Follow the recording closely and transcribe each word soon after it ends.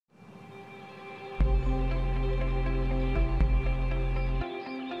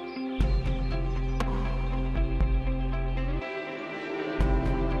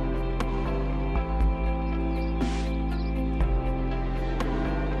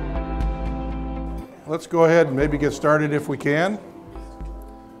let's go ahead and maybe get started if we can.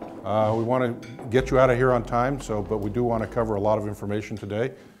 We want to get you out of here on time, but we do want to cover a lot of information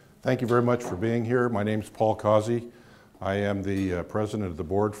today. Thank you very much for being here. My name is Paul Causey. I am the president of the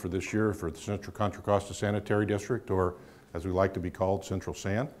board for this year for the Central Contra Costa Sanitary District, or as we like to be called, Central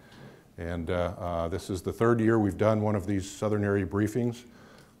San. And this is the third year we've done one of these Southern Area briefings.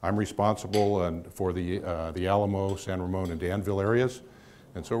 I'm responsible for the Alamo, San Ramon, and Danville areas.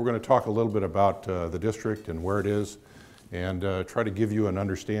 And so we're going to talk a little bit about the district and where it is, and try to give you an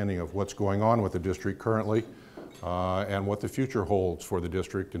understanding of what's going on with the district currently and what the future holds for the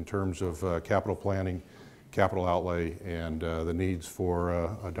district in terms of capital planning, capital outlay, and the needs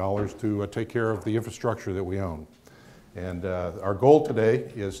for dollars to take care of the infrastructure that we own. And our goal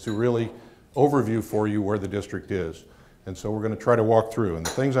today is to really overview for you where the district is. And so we're going to try to walk through. And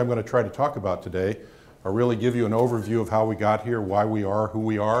the things I'm going to try to talk about today are really give you an overview of how we got here, why we are who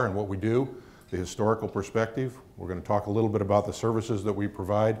we are and what we do, the historical perspective. We're going to talk a little bit about the services that we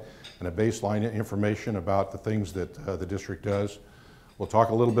provide and a baseline information about the things that the district does. We'll talk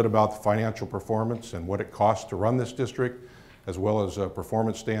a little bit about the financial performance and what it costs to run this district, as well as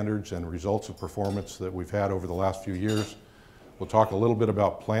performance standards and results of performance that we've had over the last few years. We'll talk a little bit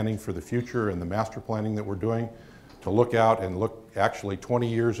about planning for the future and the master planning that we're doing to look out and look actually 20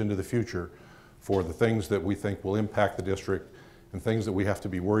 years into the future for the things that we think will impact the district and things that we have to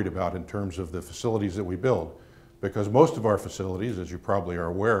be worried about in terms of the facilities that we build. Because most of our facilities, as you probably are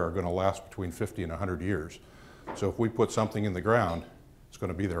aware, are going to last between 50 and 100 years. So if we put something in the ground, it's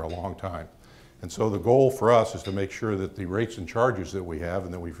going to be there a long time. And so the goal for us is to make sure that the rates and charges that we have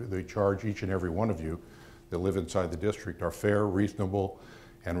and that we charge each and every one of you that live inside the district are fair, reasonable,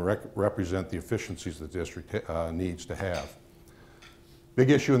 and represent the efficiencies the district needs to have. Big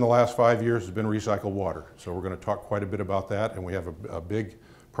issue in the last 5 years has been recycled water. So we're going to talk quite a bit about that, and we have a big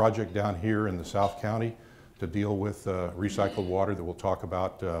project down here in the South County to deal with recycled water that we'll talk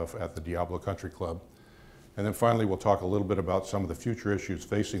about at the Diablo Country Club. And then finally we'll talk a little bit about some of the future issues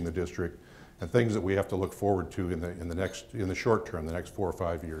facing the district and things that we have to look forward to in the short term, the next 4 or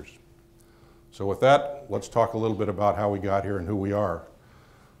 5 years. So with that, let's talk a little bit about how we got here and who we are.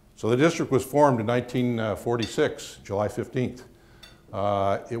 So the district was formed in 1946, July 15th.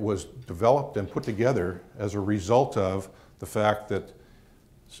 It was developed and put together as a result of the fact that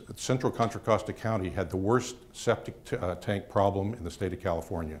Central Contra Costa County had the worst septic tank problem in the state of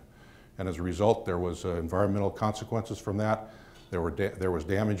California. And as a result, there was environmental consequences from that. There was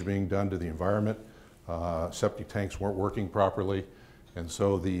damage being done to the environment. Septic tanks weren't working properly. And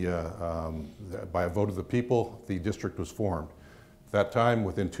so by a vote of the people, the district was formed. At that time,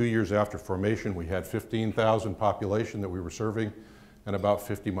 within 2 years after formation, we had 15,000 population that we were serving and about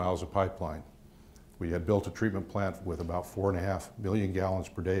 50 miles of pipeline. We had built a treatment plant with about 4.5 million gallons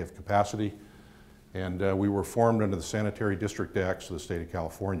per day of capacity, and we were formed under the Sanitary District Acts of the state of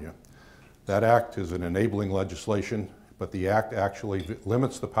California. That act is an enabling legislation, but the act actually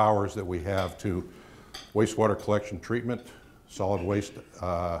limits the powers that we have to wastewater collection treatment, solid waste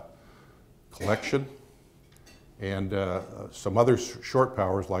collection, and some other short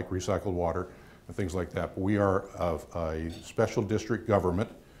powers like recycled water and things like that. But we are a special district government.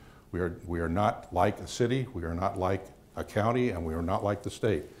 We are not like a city, we are not like a county, and we are not like the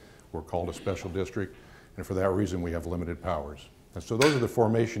state. We're called a special district, and for that reason we have limited powers. And so those are the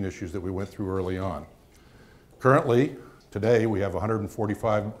formation issues that we went through early on. Currently, today, we have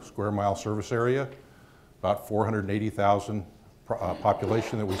 145 square mile service area, about 480,000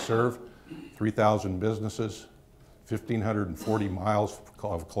 population that we serve, 3,000 businesses, 1,540 miles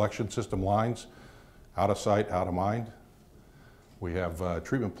of collection system lines, out of sight, out of mind. We have a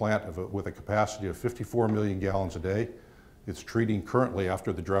treatment plant with a capacity of 54 million gallons a day. It's treating currently,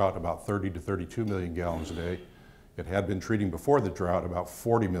 after the drought, about 30 to 32 million gallons a day. It had been treating before the drought about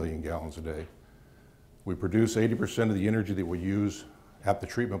 40 million gallons a day. We produce 80% of the energy that we use at the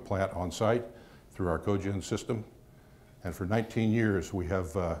treatment plant on site through our cogen system. And for 19 years, we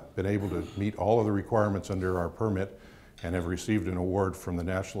have been able to meet all of the requirements under our permit and have received an award from the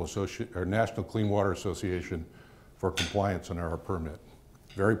National Clean Water Association for compliance under our permit.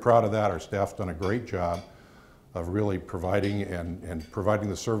 Very proud of that. Our staff's done a great job of really providing providing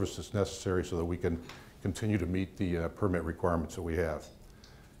the service that's necessary so that we can continue to meet the permit requirements that we have.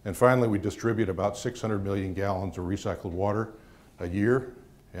 And finally, we distribute about 600 million gallons of recycled water a year,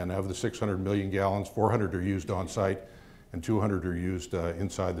 and of the 600 million gallons, 400 are used on site and 200 are used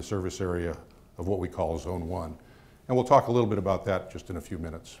inside the service area of what we call Zone 1. And we'll talk a little bit about that just in a few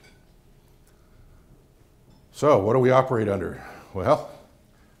minutes. So what do we operate under? Well,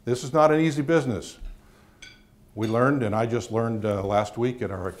 this is not an easy business. We learned, and I just learned last week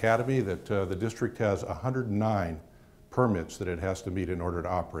at our academy, that the district has 109 permits that it has to meet in order to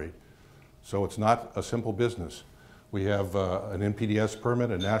operate. So it's not a simple business. We have an NPDES permit,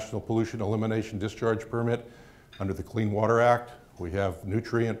 a National Pollution Elimination Discharge permit under the Clean Water Act. We have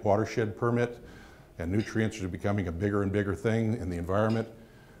nutrient watershed permit, and nutrients are becoming a bigger and bigger thing in the environment.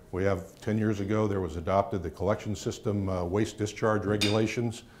 We have, 10 years ago, there was adopted the collection system waste discharge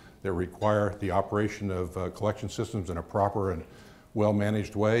regulations that require the operation of collection systems in a proper and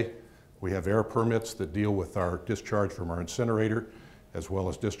well-managed way. We have air permits that deal with our discharge from our incinerator, as well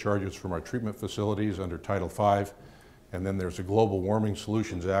as discharges from our treatment facilities under Title V. And then there's a Global Warming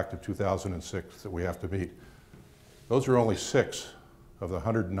Solutions Act of 2006 that we have to meet. Those are only 6 of the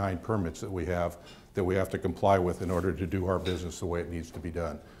 109 permits that we have to comply with in order to do our business the way it needs to be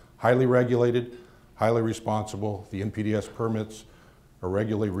done. Highly regulated, highly responsible. The NPDES permits are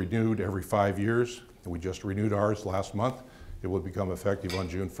regularly renewed every 5 years. We just renewed ours last month. It will become effective on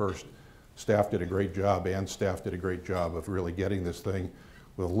June 1st. Staff did a great job, and staff did a great job of really getting this thing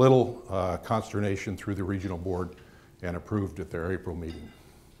with little consternation through the regional board and approved at their April meeting.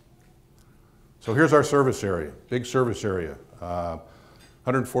 So here's our service area, big service area.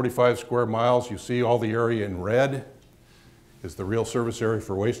 145 square miles. You see all the area in red is the real service area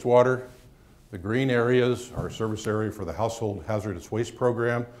for wastewater. The green areas are a service area for the household hazardous waste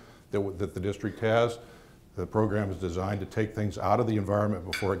program that the district has. The program is designed to take things out of the environment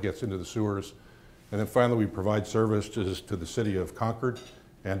before it gets into the sewers. And then finally, we provide services to the city of Concord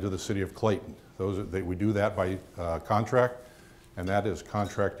and to the city of Clayton. We do that by contract, and that is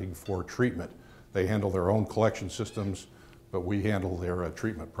contracting for treatment. They handle their own collection systems, but we handle their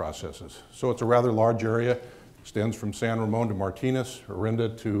treatment processes. So it's a rather large area. Extends from San Ramon to Martinez, Orinda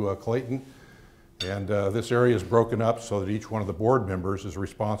to Clayton. And this area is broken up so that each one of the board members is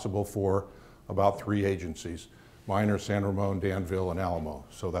responsible for about 3 agencies. Mine are San Ramon, Danville, and Alamo.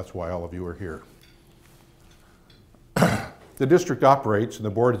 So that's why all of you are here. The district operates, and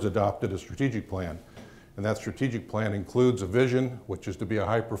the board has adopted a strategic plan. And that strategic plan includes a vision, which is to be a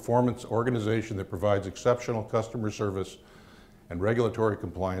high-performance organization that provides exceptional customer service and regulatory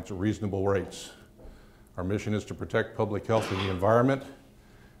compliance at reasonable rates. Our mission is to protect public health and the environment,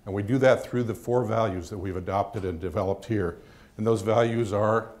 and we do that through the 4 values that we've adopted and developed here. And those values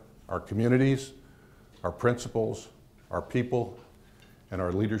are our communities, our principles, our people, and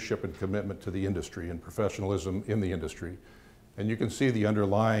our leadership and commitment to the industry and professionalism in the industry. And you can see the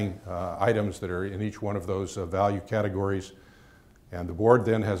underlying items that are in each one of those value categories. And the board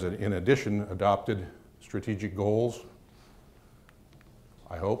then has, in addition, adopted strategic goals,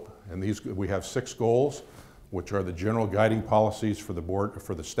 I hope. And these, we have 6 goals, which are the general guiding policies for the board,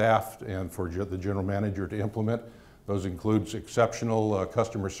 for the staff, and for the general manager to implement. Those include exceptional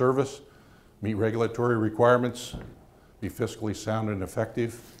customer service, meet regulatory requirements, be fiscally sound and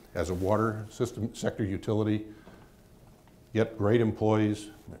effective as a water system sector utility, get great employees,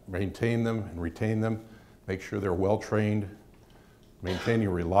 maintain them and retain them, make sure they're well-trained, maintaining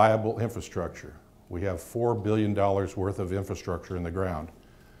reliable infrastructure. We have $4 billion worth of infrastructure in the ground,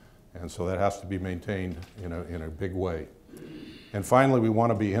 and so that has to be maintained in a big way. And finally, we want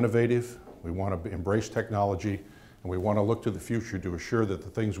to be innovative, we want to embrace technology, and we want to look to the future to assure that the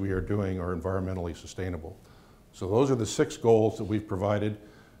things we are doing are environmentally sustainable. So those are the 6 goals that we've provided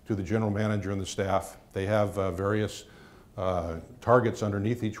to the general manager and the staff. They have various targets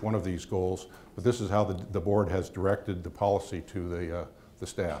underneath each one of these goals, but this is how the board has directed the policy to the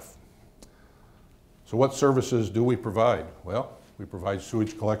staff. So what services do we provide? Well, we provide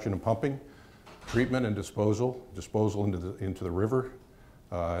sewage collection and pumping, treatment and disposal into the river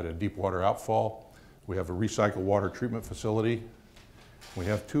at a deep water outfall. We have a recycled water treatment facility. We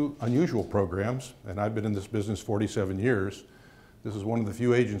have 2 unusual programs, and I've been in this business 47 years. This is one of the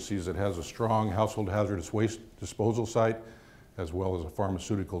few agencies that has a strong household hazardous waste disposal site, as well as a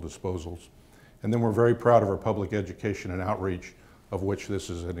pharmaceutical disposals. And then we're very proud of our public education and outreach, of which this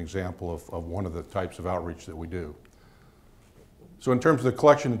is an example of one of the types of outreach that we do. So in terms of the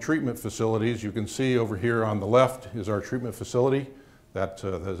collection and treatment facilities, you can see over here on the left is our treatment facility. That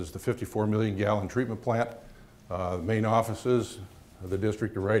is the 54 million gallon treatment plant. The main offices of the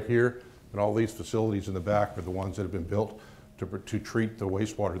district are right here, and all these facilities in the back are the ones that have been built to treat the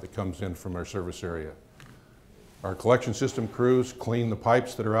wastewater that comes in from our service area. Our collection system crews clean the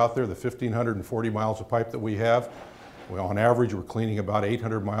pipes that are out there, the 1,540 miles of pipe that we have. Well, on average, we're cleaning about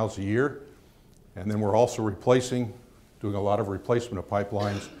 800 miles a year. And then we're also doing a lot of replacement of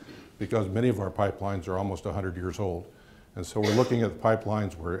pipelines, because many of our pipelines are almost 100 years old. And so we're looking at the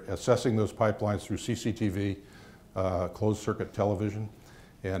pipelines, we're assessing those pipelines through CCTV, closed circuit television,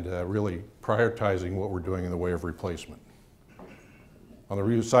 and really prioritizing what we're doing in the way of replacement. On the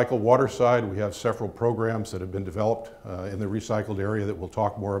recycled water side, we have several programs that have been developed in the recycled area that we'll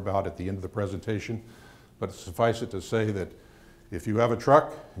talk more about at the end of the presentation. But suffice it to say that if you have a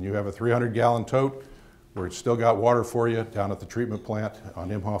truck and you have a 300-gallon tote where it's still got water for you down at the treatment plant on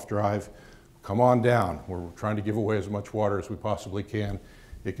Imhoff Drive, come on down. We're trying to give away as much water as we possibly can.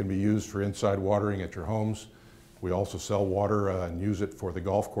 It can be used for inside watering at your homes. We also sell water and use it for the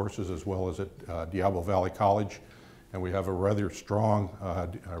golf courses as well as at Diablo Valley College. And we have a rather strong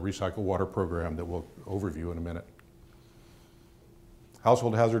recycled water program that we'll overview in a minute.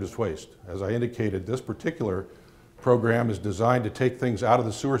 Household hazardous waste. As I indicated, this particular program is designed to take things out of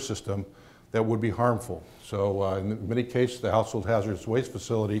the sewer system that would be harmful. So in many cases, the household hazardous waste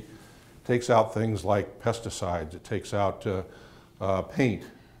facility takes out things like pesticides. It takes out paint.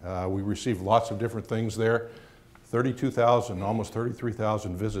 We receive lots of different things there. 32,000, almost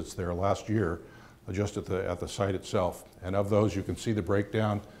 33,000 visits there last year, just at the site itself. And of those, you can see the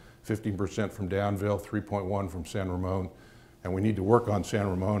breakdown, 15% from Danville, 3.1 from San Ramon. And we need to work on San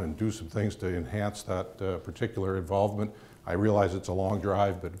Ramon and do some things to enhance that particular involvement. I realize it's a long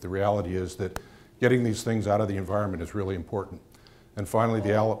drive, but the reality is that getting these things out of the environment is really important. And finally,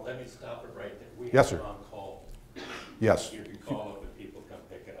 Let me stop it right there. We yes, have sir. on call. Yes. You can call up and people come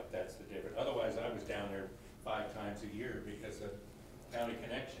pick it up. That's the difference. Otherwise, I was down there 5 times a year because of county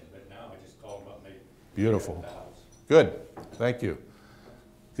connection, but now I just call them up and they Beautiful. pick up the house. Good. Thank you.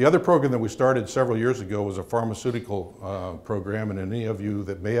 The other program that we started several years ago was a pharmaceutical program, and any of you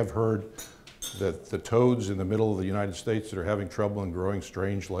that may have heard that the toads in the middle of the United States that are having trouble and growing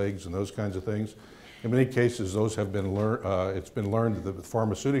strange legs and those kinds of things, in many cases those have been it's been learned that the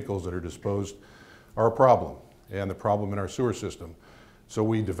pharmaceuticals that are disposed are a problem, and the problem in our sewer system. So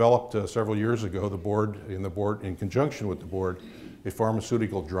we developed several years ago, the board, in conjunction with the board, a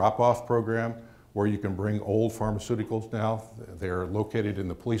pharmaceutical drop-off program where you can bring old pharmaceuticals now. They're located in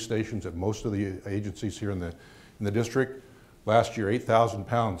the police stations at most of the agencies here in the district. Last year, 8,000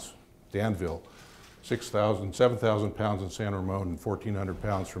 pounds, Danville, 6,000, 7,000 pounds in San Ramon, and 1,400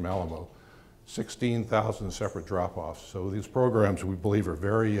 pounds from Alamo. 16,000 separate drop-offs. So these programs, we believe, are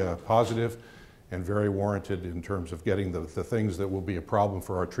very positive and very warranted in terms of getting the things that will be a problem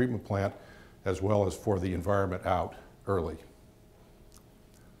for our treatment plant as well as for the environment out early.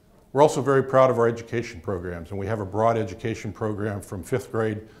 We're also very proud of our education programs, and we have a broad education program from 5th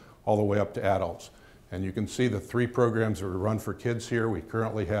grade all the way up to adults. And you can see the 3 programs that are run for kids here. We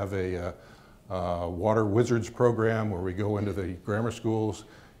currently have a Water Wizards program where we go into the grammar schools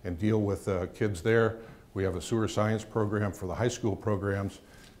and deal with kids there. We have a sewer science program for the high school programs.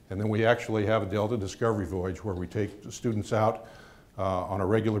 And then we actually have a Delta Discovery Voyage where we take the students out on a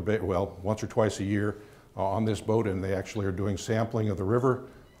regular basis, well, once or twice a year on this boat, and they actually are doing sampling of the river.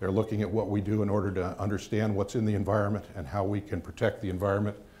 They're looking at what we do in order to understand what's in the environment and how we can protect the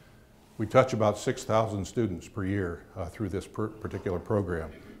environment. We touch about 6,000 students per year through this particular program.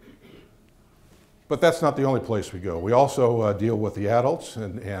 But that's not the only place we go. We also deal with the adults,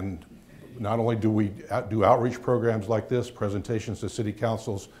 and not only do we do outreach programs like this, presentations to city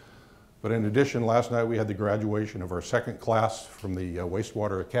councils, but in addition, last night we had the graduation of our 2nd class from the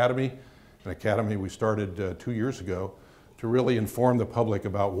Wastewater Academy, an academy we started 2 years ago to really inform the public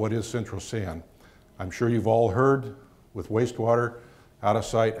about what is Central San. I'm sure you've all heard, with wastewater, out of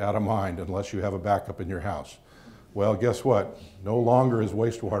sight, out of mind, unless you have a backup in your house. Well, guess what? No longer is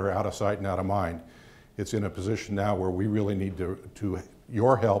wastewater out of sight and out of mind. It's in a position now where we really need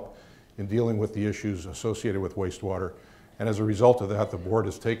your help in dealing with the issues associated with wastewater. And as a result of that, the board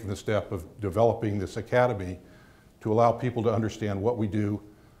has taken the step of developing this academy to allow people to understand what we do,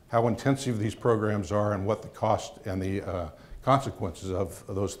 how intensive these programs are, and what the cost and the consequences of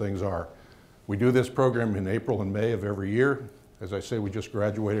those things are. We do this program in April and May of every year. As I say, we just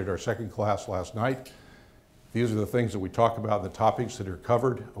graduated our 2nd class last night. These are the things that we talk about, the topics that are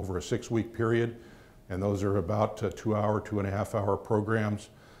covered over a 6-week period, and those are about 2-hour, 2.5-hour programs.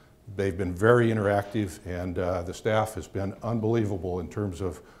 They've been very interactive, and the staff has been unbelievable in terms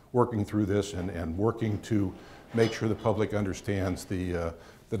of working through this and working to make sure the public understands the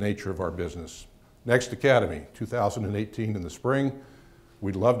nature of our business. Next Academy, 2018 in the spring.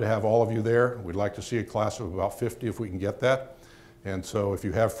 We'd love to have all of you there. We'd like to see a class of about 50 if we can get that. And so if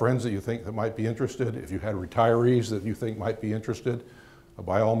you have friends that you think that might be interested, if you had retirees that you think might be interested,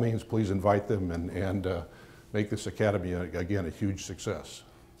 by all means, please invite them and make this Academy, again, a huge success.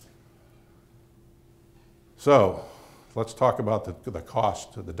 So let's talk about the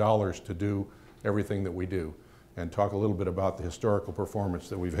cost, the dollars to do everything that we do, and talk a little bit about the historical performance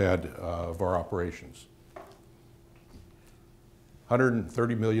that we've had of our operations.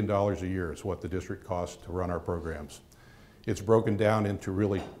 $130 million a year is what the district costs to run our programs. It's broken down into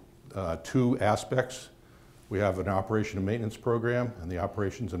really two aspects. We have an operation and maintenance program, and the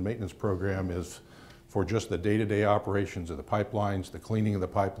operations and maintenance program is for just the day-to-day operations of the pipelines, the cleaning of the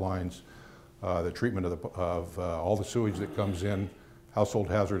pipelines, the treatment of all the sewage that comes in, household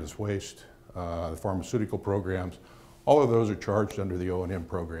hazardous waste, the pharmaceutical programs. All of those are charged under the O&M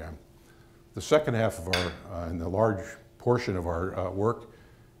program. The second half of our, and the large portion of our work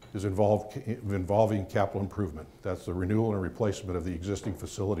is involving capital improvement. That's the renewal and replacement of the existing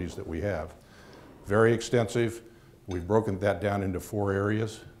facilities that we have. Very extensive. We've broken that down into 4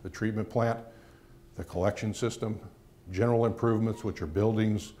 areas: the treatment plant, the collection system, general improvements, which are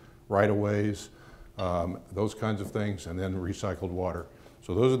buildings, right-of-ways, those kinds of things, and then recycled water.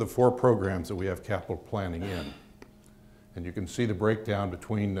 So those are the 4 programs that we have capital planning in. And you can see the breakdown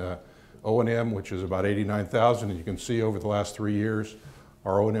between O&M, which is about $89,000, and you can see over the last 3 years,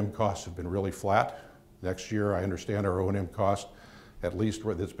 our O&M costs have been really flat. Next year, I understand our O&M cost, at least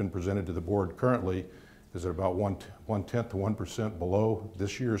what that's been presented to the board currently, is at about 1/10 to 1% below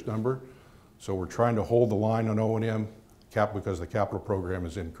this year's number. So we're trying to hold the line on O&M because the capital program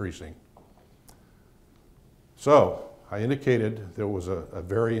is increasing. So I indicated there was a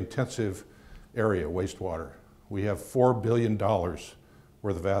very intensive area, wastewater. We have $4 billion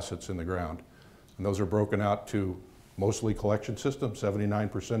worth of assets in the ground, and those are broken out to mostly collection systems.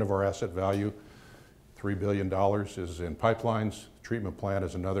 79% of our asset value, $3 billion, is in pipelines. Treatment plant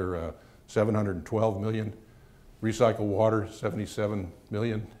is another $712 million. Recycled water, $77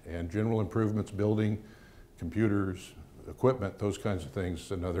 million. And general improvements, building, computers, equipment, those kinds of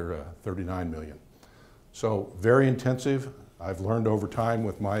things, another $39 million. So very intensive. I've learned over time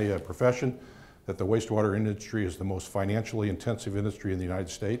with my profession that the wastewater industry is the most financially intensive industry in the United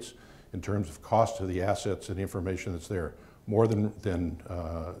States in terms of cost of the assets and the information that's there, more than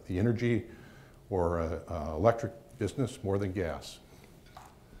the energy or electric business, more than gas.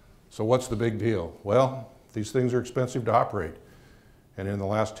 So what's the big deal? Well, these things are expensive to operate. And in the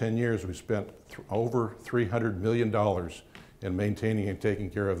last 10 years, we've spent over $300 million in maintaining and taking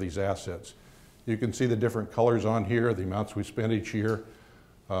care of these assets. You can see the different colors on here, the amounts we spend each year,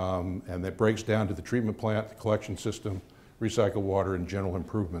 and that breaks down to the treatment plant, the collection system, recycled water, and general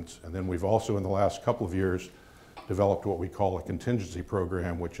improvements. And then we've also, in the last couple of years, developed what we call a contingency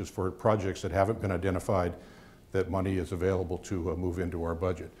program, which is for projects that haven't been identified that money is available to move into our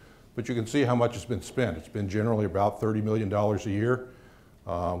budget. But you can see how much has been spent. It's been generally about $30 million a year,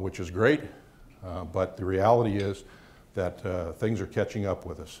 which is great, but the reality is that things are catching up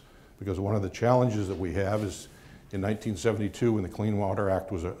with us. Because one of the challenges that we have is in 1972, when the Clean Water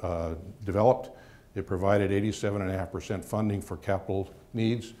Act was developed, it provided 87.5% funding for capital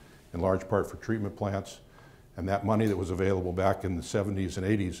needs, in large part for treatment plants. And that money that was available back in the 70s and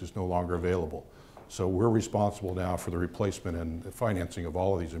 80s is no longer available. So we're responsible now for the replacement and the financing of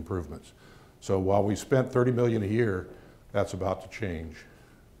all of these improvements. So while we spent $30 million a year, that's about to change.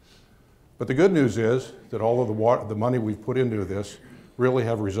 But the good news is that all of the money we've put into this really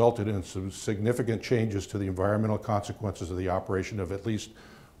have resulted in some significant changes to the environmental consequences of the operation of at least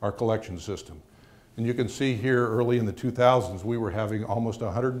our collection system. And you can see here early in the 2000s, we were having almost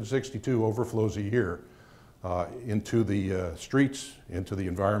 162 overflows a year into the streets, into the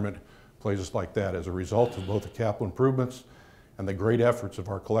environment, places like that, as a result of both the capital improvements and the great efforts of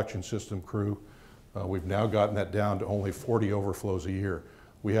our collection system crew. We've now gotten that down to only 40 overflows a year.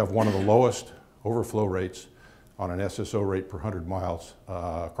 We have one of the lowest overflow rates on an SSO rate per 100 miles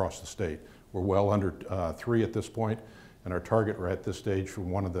across the state. We're well under 3 at this point, and our target right at this stage for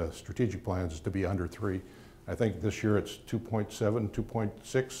one of the strategic plans is to be under 3. I think this year it's 2.7,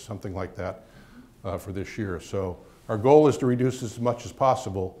 2.6, something like that for this year. So our goal is to reduce as much as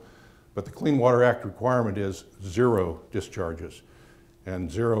possible, but the Clean Water Act requirement is 0 discharges. And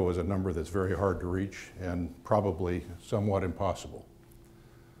 0 is a number that's very hard to reach and probably somewhat impossible.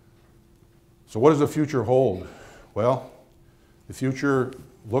 So what does the future hold? Well, the future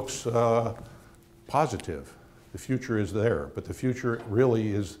looks positive. The future is there, but the future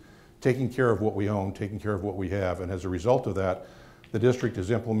really is taking care of what we own, taking care of what we have, and as a result of that, the district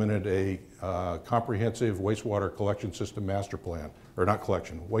has implemented a comprehensive wastewater collection system master plan, or not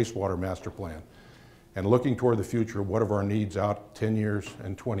collection, wastewater master plan. And looking toward the future, what are our needs out 10 years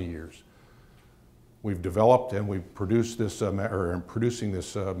and 20 years? We've developed and we've produced this, or are producing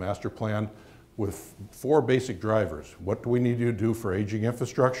this master plan with 4 basic drivers. What do we need to do for aging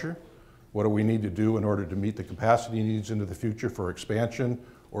infrastructure? What do we need to do in order to meet the capacity needs into the future for expansion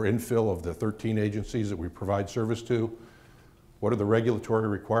or infill of the 13 agencies that we provide service to? What are the regulatory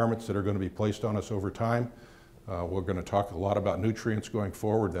requirements that are going to be placed on us over time? We're going to talk a lot about nutrients going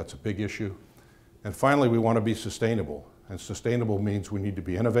forward. That's a big issue. And finally, we want to be sustainable. And sustainable means we need to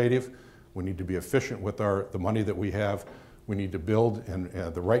be innovative. We need to be efficient with the money that we have. We need to build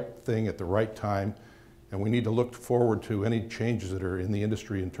the right thing at the right time. And we need to look forward to any changes that are in the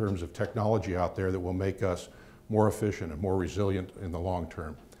industry in terms of technology out there that will make us more efficient and more resilient in the long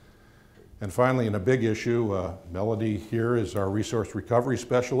term. And finally, in a big issue, Melody here is our resource recovery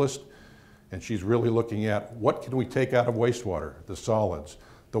specialist, and she's really looking at what can we take out of wastewater, the solids,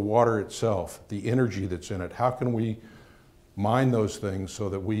 the water itself, the energy that's in it. How can we mine those things so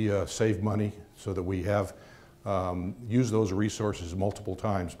that we save money, so that we have use those resources multiple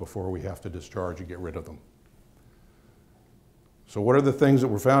times before we have to discharge and get rid of them. So what are the things that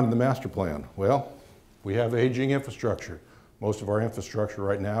were found in the master plan? Well, we have aging infrastructure. Most of our infrastructure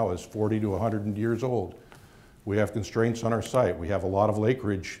right now is 40 to 100 years old. We have constraints on our site. We have a lot of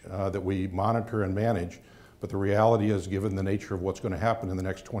lakeage that we monitor and manage, but the reality is, given the nature of what's going to happen in the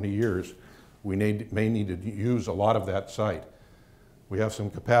next 20 years, we may need to use a lot of that site. We have some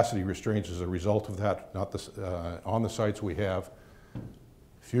capacity restraints as a result of that, on the sites we have.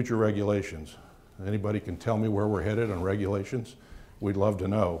 Future regulations. Anybody can tell me where we're headed on regulations? We'd love to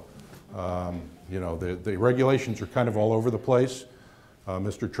know. You know, the regulations are kind of all over the place.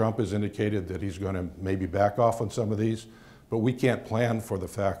 Mr. Trump has indicated that he's going to maybe back off on some of these, but we can't plan for the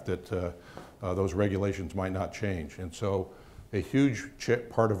fact that those regulations might not change. And so a huge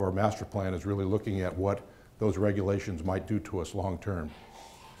part of our master plan is really looking at what those regulations might do to us long term.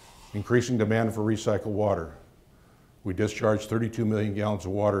 Increasing demand for recycled water. We discharge 32 million gallons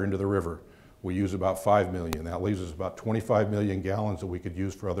of water into the river. We use about 5 million. That leaves us about 25 million gallons that we could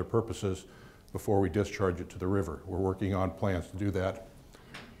use for other purposes before we discharge it to the river. We're working on plans to do that.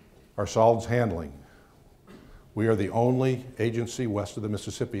 Our solids handling. We are the only agency west of the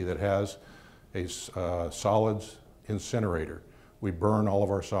Mississippi that has a solids incinerator. We burn all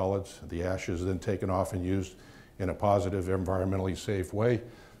of our solids. The ash is then taken off and used in a positive, environmentally safe way,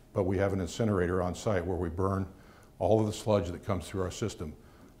 but we have an incinerator on site where we burn all of the sludge that comes through our system.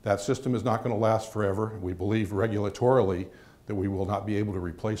 That system is not going to last forever. We believe regulatorily that we will not be able to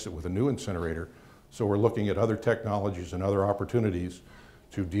replace it with a new incinerator, so we're looking at other technologies and other opportunities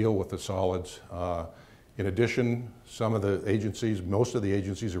to deal with the solids. In addition, some of the agencies, most of the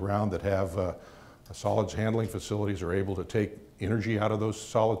agencies around that have solids handling facilities are able to take energy out of those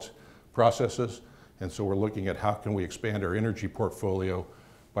solids processes, and so we're looking at how can we expand our energy portfolio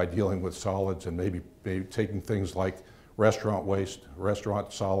by dealing with solids and maybe taking things like restaurant waste,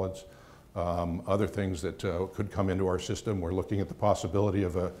 restaurant solids, other things that could come into our system. We're looking at the possibility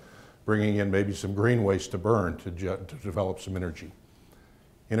of bringing in maybe some green waste to burn to develop some energy.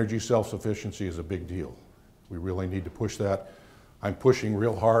 Energy self-sufficiency is a big deal. We really need to push that. I'm pushing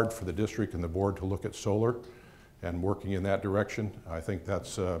real hard for the district and the board to look at solar and working in that direction. I think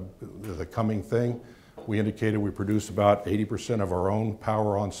that's the coming thing. We indicated we produce about 80% of our own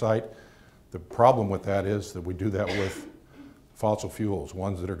power on site. The problem with that is that we do that with fossil fuels,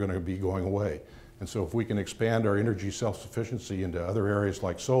 ones that are going to be going away. And so if we can expand our energy self-sufficiency into other areas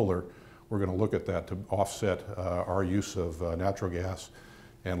like solar, we're going to look at that to offset our use of natural gas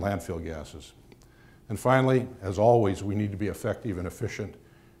and landfill gases. And finally, as always, we need to be effective and efficient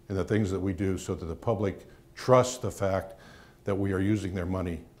in the things that we do so that the public trusts the fact that we are using their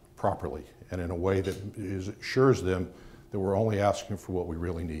money properly and in a way that assures them that we're only asking for what we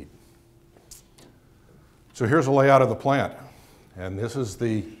really need. So here's a layout of the plant. And this is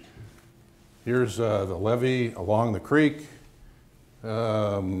here's the levee along the creek.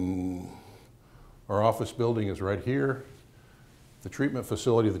 Our office building is right here. The treatment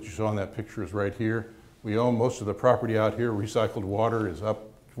facility that you saw in that picture is right here. We own most of the property out here. Recycled water is up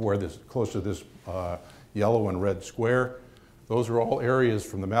where close to this yellow and red square. Those are all areas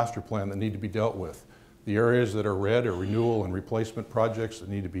from the master plan that need to be dealt with. The areas that are red are renewal and replacement projects that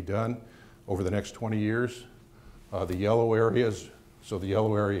need to be done over the next 20 years. The yellow areas, so the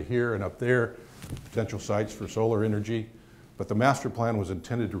yellow area here and up there, potential sites for solar energy. But the master plan was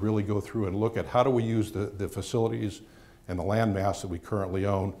intended to really go through and look at how do we use the facilities and the land mass that we currently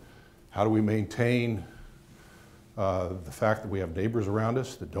own. How do we maintain the fact that we have neighbors around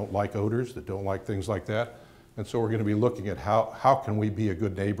us that don't like odors, that don't like things like that. And so we're going to be looking at how can we be a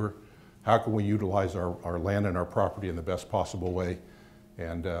good neighbor? How can we utilize our land and our property in the best possible way?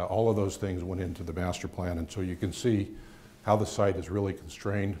 And all of those things went into the master plan. And so you can see how the site is really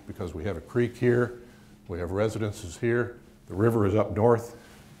constrained because we have a creek here, we have residences here, the river is up north,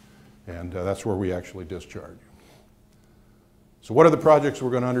 and that's where we actually discharge. So what are the projects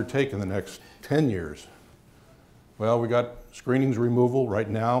we're going to undertake in the next 10 years? Well, we got screenings removal right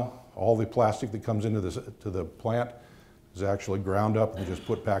now. all the plastic that comes into the plant is actually ground up and just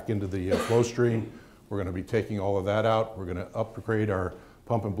put back into the flow stream. We're going to be taking all of that out. We're going to upgrade our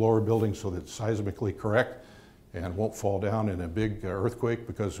pump and blower building so that it's seismically correct and won't fall down in a big earthquake,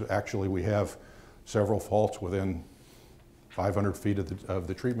 because actually we have several faults within 500 feet of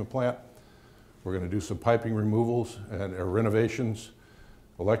the treatment plant. We're going to do some piping removals and renovations,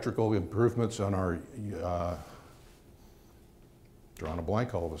 electrical improvements on our, drawing a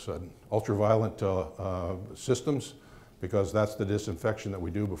blank all of a sudden, ultraviolet systems, because that's the disinfection that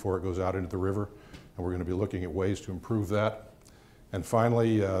we do before it goes out into the river. And we're going to be looking at ways to improve that. And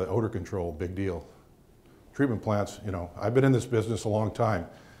finally, odor control, big deal. Treatment plants, you know, I've been in this business a long time.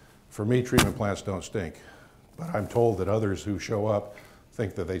 For me, treatment plants don't stink. But I'm told that others who show up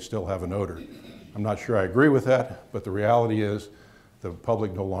think that they still have an odor. I'm not sure I agree with that, but the reality is the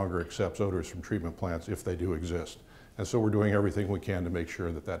public no longer accepts odors from treatment plants if they do exist. And so we're doing everything we can to make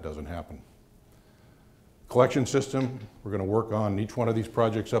sure that that doesn't happen. Collection system, we're going to work on each one of these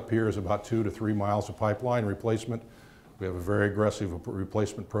projects up here is about 2 to 3 miles of pipeline replacement. We have a very aggressive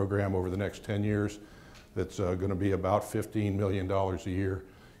replacement program over the next 10 years that's going to be about $15 million a year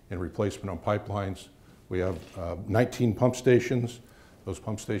in replacement on pipelines. We have 19 pump stations. Those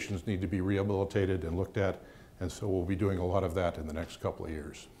pump stations need to be rehabilitated and looked at, and so we'll be doing a lot of that in the next couple of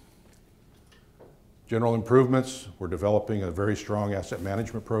years. General improvements, we're developing a very strong asset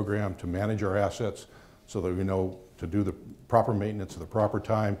management program to manage our assets so that we know to do the proper maintenance at the proper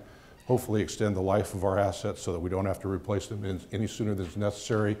time, hopefully extend the life of our assets so that we don't have to replace them any sooner than it's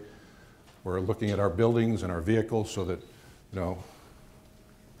necessary. We're looking at our buildings and our vehicles so that, you know,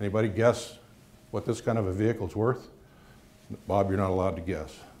 anybody guess what this kind of a vehicle's worth? Bob, you're not allowed to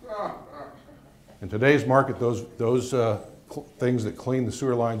guess. In today's market, those things that clean the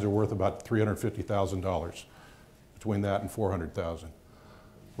sewer lines are worth about $350,000, between that and $400,000.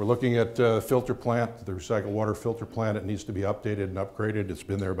 We're looking at the filter plant, the recycled water filter plant. It needs to be updated and upgraded. It's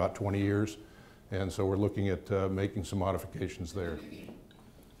been there about 20 years, and so we're looking at making some modifications there.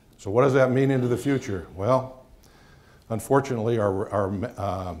 So what does that mean into the future? Well, unfortunately, our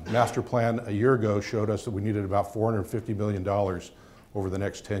master plan a year ago showed us that we needed about $450 million over the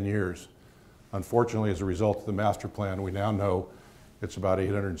next 10 years. Unfortunately, as a result of the master plan, we now know it's about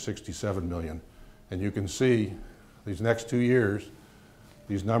 $867 million. And you can see these next 2 years,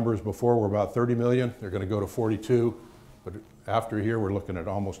 these numbers before were about 30 million. They're going to go to 42. But after here, we're looking at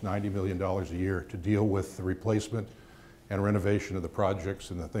almost $90 million a year to deal with the replacement and renovation of the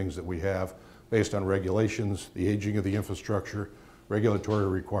projects and the things that we have based on regulations, the aging of the infrastructure, regulatory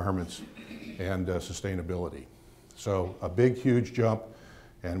requirements, and sustainability. So a big, huge jump.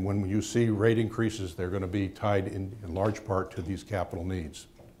 And when you see rate increases, they're going to be tied in large part to these capital needs.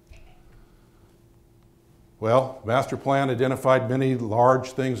 Well, master plan identified many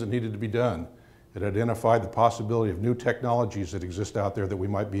large things that needed to be done. It identified the possibility of new technologies that exist out there that we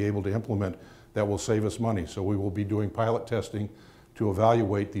might be able to implement that will save us money. So we will be doing pilot testing to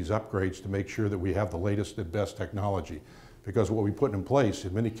evaluate these upgrades to make sure that we have the latest and best technology. Because what we put in place,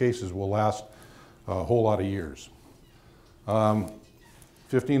 in many cases, will last a whole lot of years.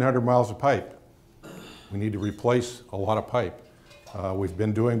 1,500 miles of pipe. We need to replace a lot of pipe. We've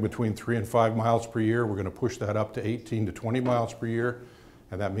been doing between 3 and 5 miles per year. We're going to push that up to 18 to 20 miles per year,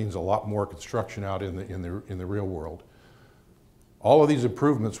 and that means a lot more construction out in the real world. All of these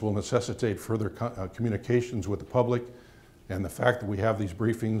improvements will necessitate further communications with the public, and the fact that we have these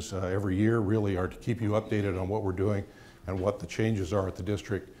briefings every year really are to keep you updated on what we're doing and what the changes are at the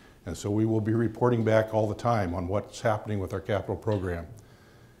district. And so we will be reporting back all the time on what's happening with our capital program.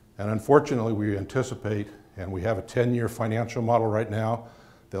 And unfortunately, we anticipate, and we have a 10-year financial model right now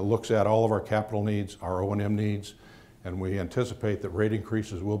that looks at all of our capital needs, our O&M needs, and we anticipate that rate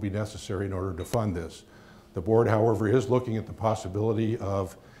increases will be necessary in order to fund this. The board, however, is looking at the possibility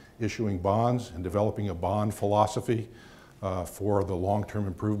of issuing bonds and developing a bond philosophy for the long-term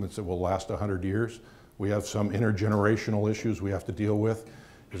improvements that will last 100 years. We have some intergenerational issues we have to deal with.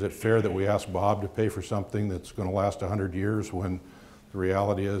 Is it fair that we ask Bob to pay for something that's going to last 100 years when the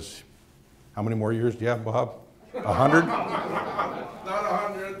reality is, how many more years do you have, Bob? 100? Not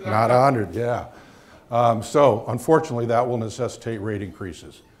 100. Not 100, yeah. So unfortunately, that will necessitate rate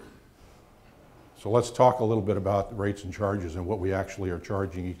increases. So let's talk a little bit about rates and charges and what we actually are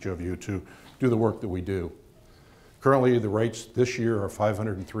charging each of you to do the work that we do. Currently, the rates this year are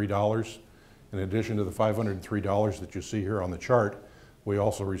 $503. In addition to the $503 that you see here on the chart, we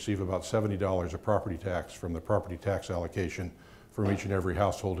also receive about $70 of property tax from the property tax allocation from each and every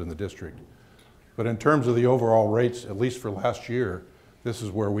household in the district. But in terms of the overall rates, at least for last year, this is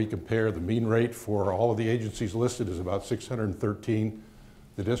where we compare the mean rate for all of the agencies listed is about $613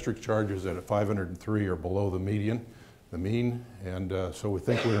 The district charges at 503 are below the mean, and so we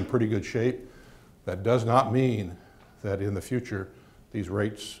think we're in pretty good shape. That does not mean that in the future these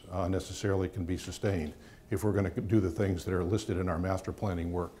rates necessarily can be sustained if we're going to do the things that are listed in our master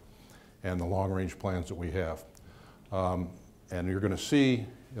planning work and the long-range plans that we have. And you're going to see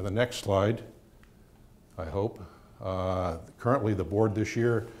in the next slide, I hope, currently the board this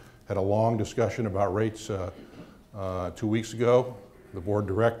year had a long discussion about rates 2 weeks ago. The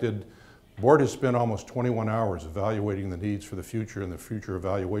board has spent almost 21 hours evaluating the needs for the future and the future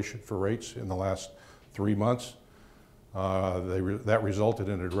evaluation for rates in the last 3 months. That resulted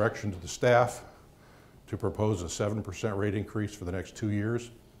in a direction to the staff to propose a 7% rate increase for the next 2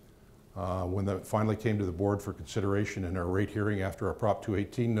 years. When that finally came to the board for consideration in our rate hearing after our Prop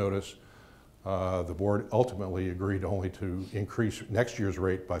 218 notice, the board ultimately agreed only to increase next year's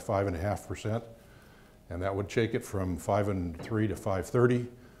rate by 5.5%, and that would take it from 503 to 530,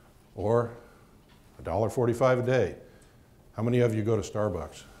 or $1.45 a day. How many of you go to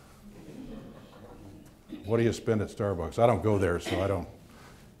Starbucks? What do you spend at Starbucks? I don't go there, so I don't.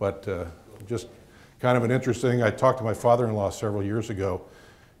 But just kind of an interesting, I talked to my father-in-law several years ago,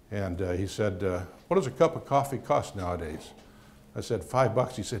 and he said, what does a cup of coffee cost nowadays? I said,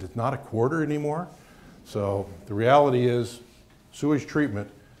 $5. He said, it's not a quarter anymore? So the reality is sewage treatment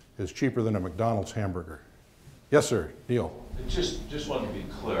is cheaper than a McDonald's hamburger. Yes, sir, Neil. Just wanted to be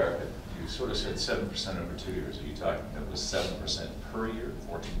clear, you sort of said 7% over 2 years. Are you talking that was 7% per year,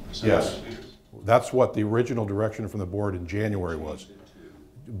 14% Yes. over 2 years? That's what the original direction from the board in January was.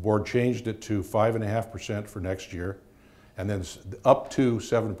 The board changed it to 5.5% for next year, and then up to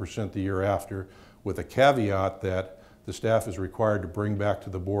 7% the year after, with a caveat that the staff is required to bring back to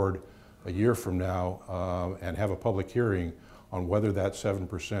the board a year from now and have a public hearing on whether that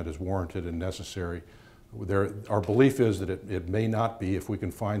 7% is warranted and necessary. Our belief is that it may not be if we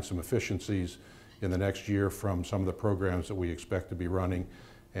can find some efficiencies in the next year from some of the programs that we expect to be running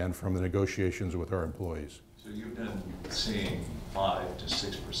and from the negotiations with our employees. So you've been seeing 5 to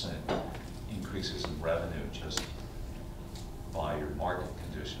 6% increases in revenue just by your market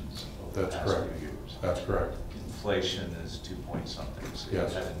conditions over the past few years. That's correct. Inflation is 2 point something, so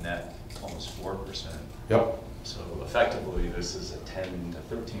Yes. you had a net almost 4%. Yep. So effectively, this is a 10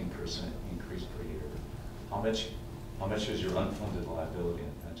 to 13% increase per year. How much is your unfunded liability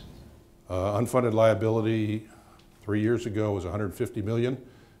in pensions? Unfunded liability 3 years ago was $150 million.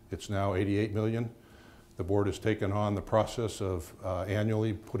 It's now $88 million. The board has taken on the process of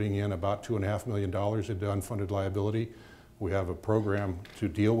annually putting in about $2.5 million into unfunded liability. We have a program to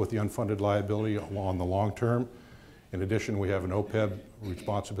deal with the unfunded liability on the long term. In addition, we have an OPEB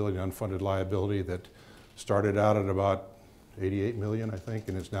responsibility and unfunded liability that started out at about 88 million, I think,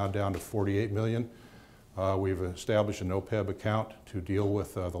 and is now down to 48 million. We've established an OPEB account to deal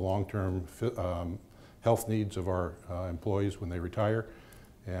with the long-term health needs of our employees when they retire.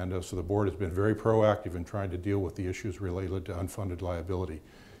 And so the board has been very proactive in trying to deal with the issues related to unfunded liability.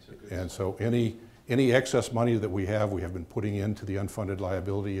 And so any excess money that we have been putting into the unfunded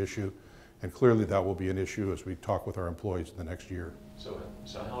liability issue, and clearly that will be an issue as we talk with our employees in the next year. So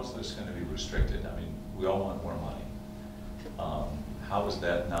how is this going to be restricted? I mean, we all want more money. How is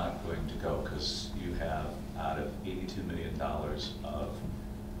that not going to go? Because you have, out of $82 million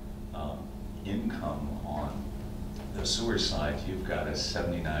of income on the sewer side, you've got a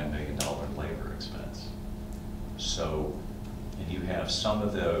 $79 million labor expense. So, and you have some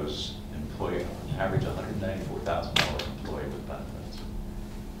of those employee, average $194,000 employee with benefits.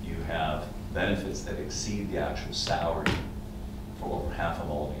 You have benefits that exceed the actual salary for over half of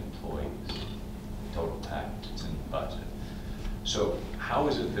all the employees. Total package, it's in the budget. So how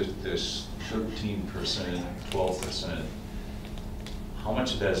is it that this 13%, 12%, how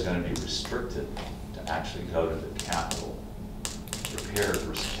much of that is going to be restricted to actually go to the capital repair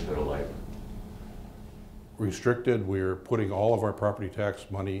versus to go to labor? Restricted, we're putting all of our property tax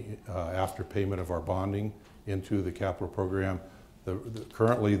money after payment of our bonding into the capital program.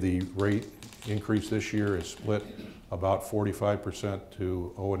 Currently, the rate increase this year is split about 45%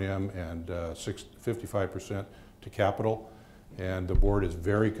 to O&M and 55% to capital. And the board is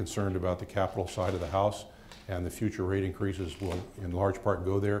very concerned about the capital side of the house, and the future rate increases will in large part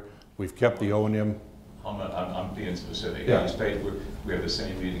go there. We've kept the O&M. I'm being specific. Yeah. East Bay, we have the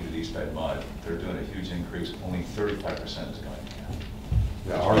same meeting with East Bay Mud. They're doing a huge increase. Only 35% is going to capital.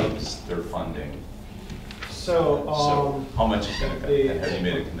 Yeah, they're funding. So how much is going to go? And have you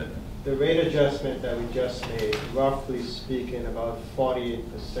made a commitment? The rate adjustment that we just made, roughly speaking, about 48%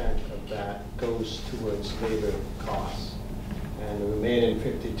 of that goes towards labor costs. And the remaining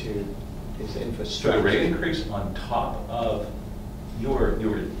 52 is So infrastructure. the rate increase on top of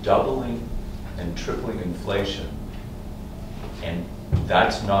you're doubling and tripling inflation, and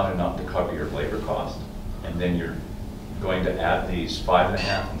that's not enough to cover your labor cost, and then you're going to add these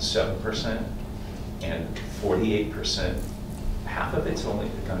 5.5% and 7%, and 48%, half of it's only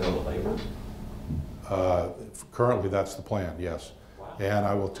going to go to labor? Currently, that's the plan, yes. Wow. And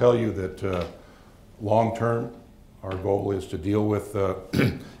I will tell you that long-term, our goal is to deal with,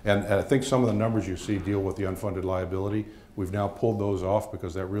 and I think some of the numbers you see deal with the unfunded liability. We've now pulled those off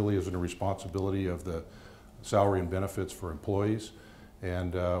because that really isn't a responsibility of the salary and benefits for employees.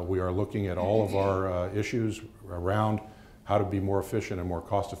 And we are looking at all of our issues around how to be more efficient and more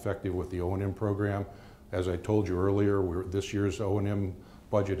cost-effective with the O&M program. As I told you earlier, this year's O&M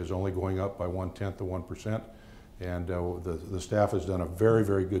budget is only going up by 1/10 of 1%. And the staff has done a very,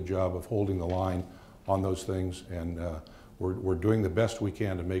 very good job of holding the line on those things. And we're doing the best we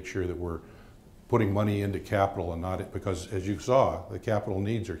can to make sure that we're putting money into capital and not, because as you saw, the capital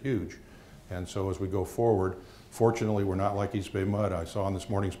needs are huge. And so as we go forward, fortunately, we're not like East Bay Mud. I saw in this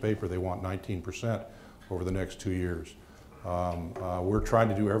morning's paper they want 19% over the next 2 years. We're trying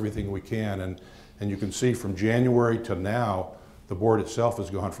to do everything we can, and you can see from January to now, the board itself has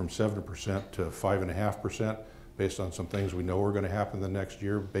gone from 7% to 5.5% based on some things we know are going to happen the next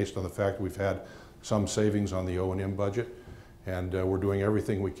year, based on the fact that we've had some savings on the O&M budget, and we're doing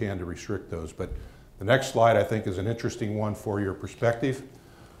everything we can to restrict those. But the next slide, I think, is an interesting one for your perspective.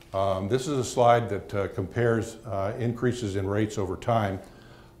 This is a slide that compares increases in rates over time.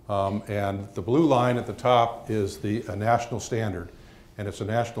 And the blue line at the top is a national standard. And it's a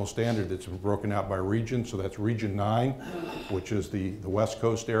national standard that's been broken out by region. So that's Region 9, which is the West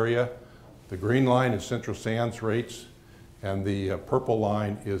Coast area. The green line is Central Sands rates. And the purple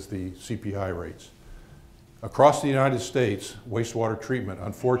line is the CPI rates. Across the United States, wastewater treatment,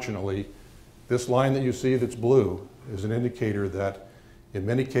 unfortunately, this line that you see that's blue is an indicator that in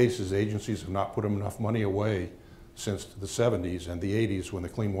many cases, agencies have not put enough money away since the 70s and the 80s when the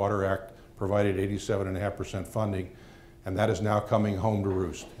Clean Water Act provided 87.5% funding, and that is now coming home to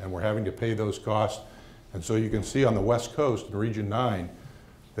roost. And we're having to pay those costs. And so you can see on the West Coast in Region 9,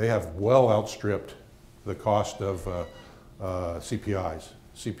 they have well outstripped the cost of CPIs.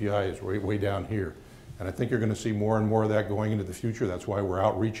 CPI is way down here. And I think you're going to see more and more of that going into the future. That's why we're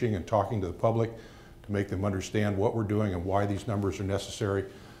outreaching and talking to the public to make them understand what we're doing and why these numbers are necessary.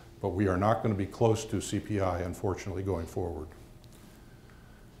 But we are not going to be close to CPI, unfortunately, going forward.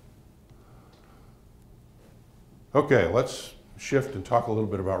 Okay, let's shift and talk a little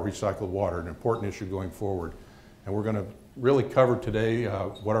bit about recycled water, an important issue going forward. And we're going to really cover today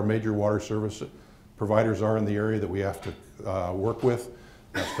what our major water service providers are in the area that we have to work with.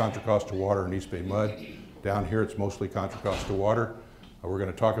 That's Contra Costa Water and East Bay Mud. Down here, it's mostly Contra Costa Water. We're going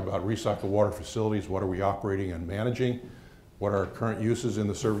to talk about recycled water facilities. What are we operating and managing? What are our current uses in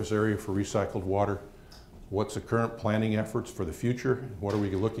the service area for recycled water? What's the current planning efforts for the future? What are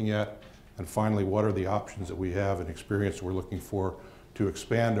we looking at? And finally, what are the options that we have and experience we're looking for to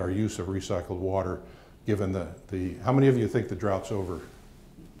expand our use of recycled water, given how many of you think the drought's over?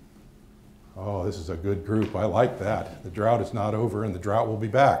 Oh, this is a good group. I like that. The drought is not over, and the drought will be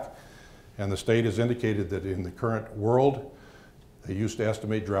back. And the state has indicated that in the current world, they used to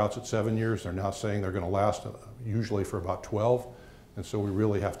estimate droughts at 7 years. They're now saying they're going to last usually for about 12. And so we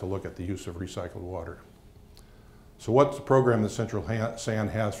really have to look at the use of recycled water. So what's the program that Central San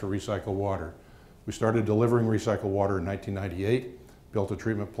has for recycled water? We started delivering recycled water in 1998, built a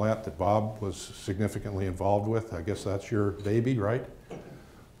treatment plant that Bob was significantly involved with. I guess that's your baby, right?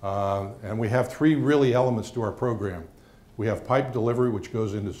 And we have three really elements to our program. We have pipe delivery, which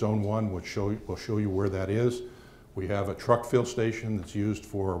goes into Zone 1, which will show you where that is. We have a truck fill station that's used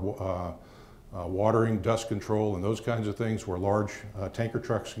for watering, dust control, and those kinds of things where large tanker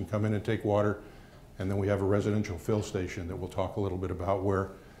trucks can come in and take water. And then we have a residential fill station that we'll talk a little bit about, where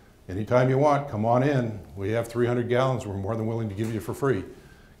anytime you want, come on in. We have 300 gallons we're more than willing to give you for free.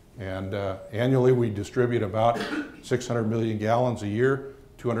 And annually we distribute about 600 million gallons a year.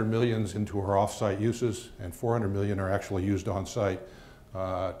 200 million into our off-site uses, and 400 million are actually used on-site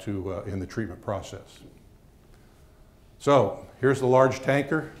in the treatment process. So here's the large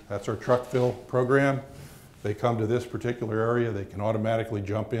tanker. That's our truck fill program. They come to this particular area. They can automatically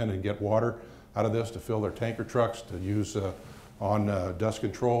jump in and get water out of this to fill their tanker trucks to use on dust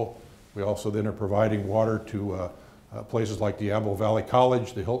control. We also then are providing water to places like Diablo Valley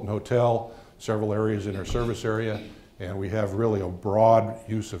College, the Hilton Hotel, several areas in our service area. And we have really a broad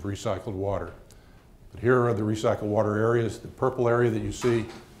use of recycled water. But here are the recycled water areas. The purple area that you see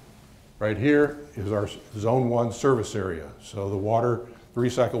right here is our Zone 1 service area. So the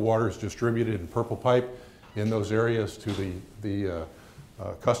recycled water is distributed in purple pipe in those areas to the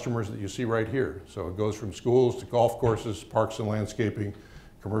customers that you see right here. So it goes from schools to golf courses, parks and landscaping,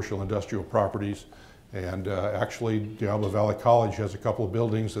 commercial industrial properties, and actually Diablo Valley College has a couple of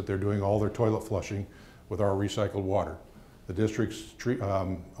buildings that they're doing all their toilet flushing with our recycled water. The district's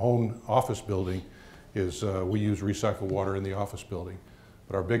own office building is, we use recycled water in the office building.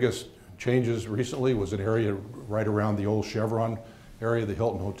 But our biggest changes recently was an area right around the old Chevron area. The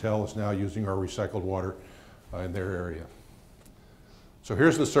Hilton Hotel is now using our recycled water in their area. So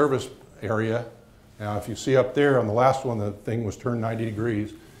here's the service area. Now if you see up there on the last one, the thing was turned 90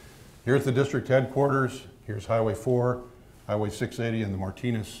 degrees. Here's the district headquarters. Here's Highway 4, Highway 680 and the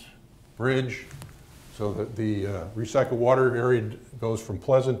Martinez Bridge. So the recycled water area goes from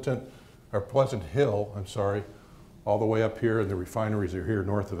Pleasant Hill, all the way up here, and the refineries are here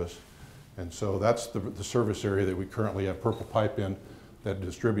north of us. And so that's the service area that we currently have purple pipe in that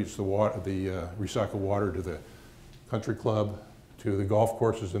distributes the recycled water to the country club, to the golf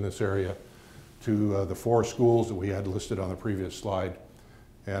courses in this area, to the 4 schools that we had listed on the previous slide.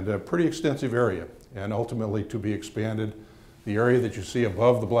 And a pretty extensive area, and ultimately to be expanded. The area that you see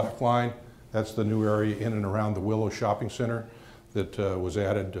above the black line, that's the new area in and around the Willow Shopping Center that was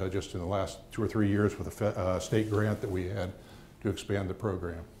added just in the last 2 or 3 years with a state grant that we had to expand the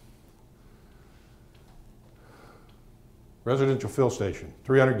program. Residential fill station,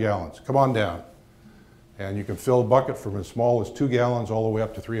 300 gallons, come on down. And you can fill a bucket from as small as 2 gallons all the way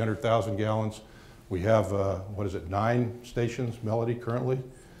up to 300,000 gallons. We have, 9 stations, Melody, currently.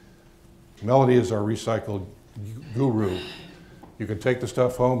 Melody is our recycled guru. You can take the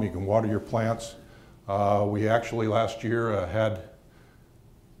stuff home, you can water your plants. We actually last year had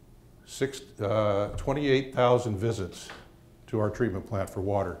 28,000 visits to our treatment plant for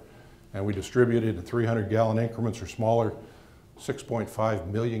water. And we distributed in 300-gallon increments or smaller, 6.5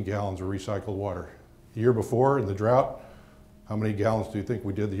 million gallons of recycled water. The year before, in the drought, how many gallons do you think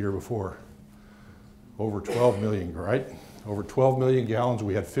we did the year before? Over 12 million, right? Over 12 million gallons.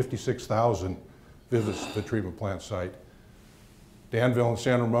 We had 56,000 visits to the treatment plant site. Danville and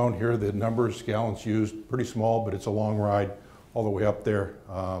San Ramon, here are the numbers, gallons used, pretty small, but it's a long ride all the way up there.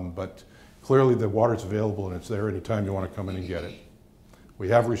 But clearly the water's available and it's there anytime you want to come in and get it. We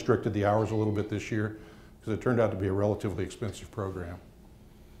have restricted the hours a little bit this year because it turned out to be a relatively expensive program.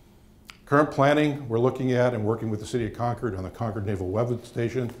 Current planning, we're looking at and working with the City of Concord on the Concord Naval Weapons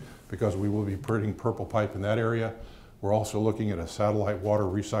Station because we will be putting purple pipe in that area. We're also looking at a satellite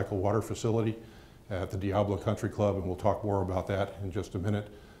recycled water facility at the Diablo Country Club, and we'll talk more about that in just a minute.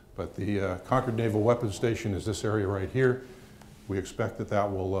 But the Concord Naval Weapons Station is this area right here. We expect that that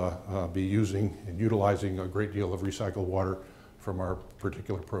will be using and utilizing a great deal of recycled water from our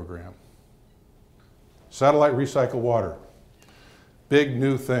particular program. Satellite recycled water, big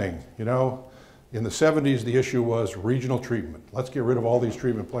new thing. You know, in the 70s, the issue was regional treatment. Let's get rid of all these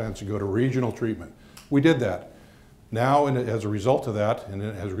treatment plants and go to regional treatment. We did that. Now, and as a result of that, and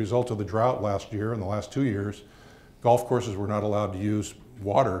as a result of the drought last year and the last 2 years, golf courses were not allowed to use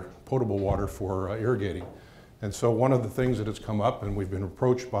water, potable water, for irrigating. And so one of the things that has come up, and we've been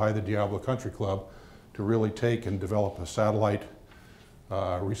approached by the Diablo Country Club to really take and develop a satellite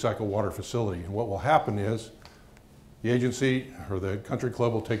recycled water facility. And what will happen is the agency or the country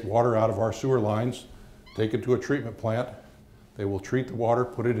club will take water out of our sewer lines, take it to a treatment plant. They will treat the water,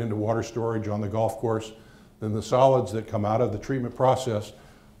 put it into water storage on the golf course. Then the solids that come out of the treatment process,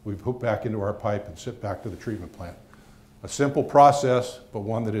 we put back into our pipe and sit back to the treatment plant. A simple process, but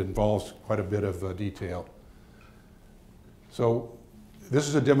one that involves quite a bit of detail. So this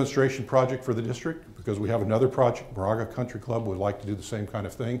is a demonstration project for the district because we have another project. Moraga Country Club would like to do the same kind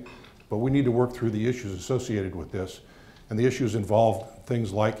of thing, but we need to work through the issues associated with this. And the issues involve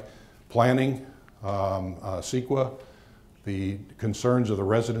things like planning, CEQA, the concerns of the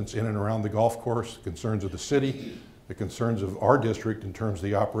residents in and around the golf course, the concerns of the city, the concerns of our district in terms of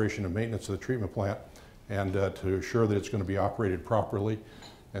the operation and maintenance of the treatment plant, and to assure that it's going to be operated properly.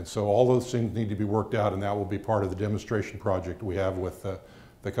 And so all those things need to be worked out, and that will be part of the demonstration project we have with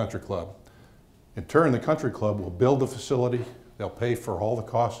the country club. In turn, the country club will build the facility. They'll pay for all the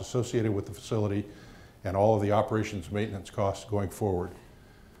costs associated with the facility and all of the operations and maintenance costs going forward.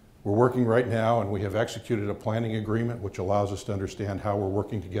 We're working right now, and we have executed a planning agreement which allows us to understand how we're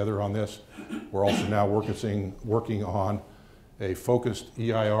working together on this. We're also now working on a focused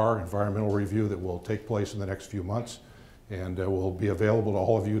EIR, environmental review, that will take place in the next few months, and will be available to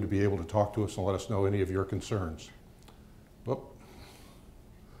all of you to be able to talk to us and let us know any of your concerns. Whoop.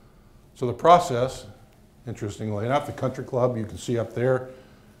 So the process, interestingly enough, the country club, you can see up there,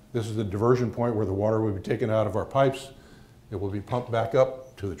 this is the diversion point where the water will be taken out of our pipes. It will be pumped back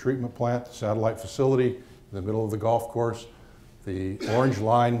up to the treatment plant, the satellite facility, in the middle of the golf course. The orange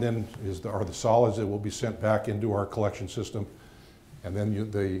line then are the solids that will be sent back into our collection system. And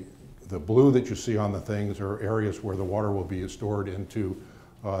then the blue that you see on the things are areas where the water will be stored into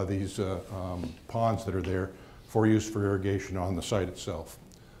these ponds that are there for use for irrigation on the site itself.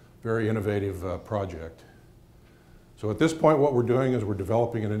 Very innovative project. So at this point, what we're doing is we're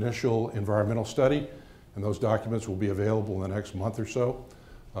developing an initial environmental study, and those documents will be available in the next month or so.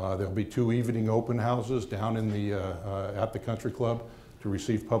 There'll be 2 evening open houses down in at the country club to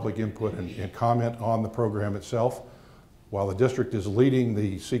receive public input and comment on the program itself. While the district is leading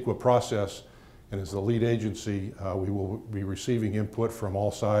the CEQA process and is the lead agency, we will be receiving input from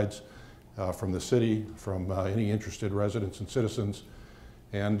all sides, from the city, from any interested residents and citizens.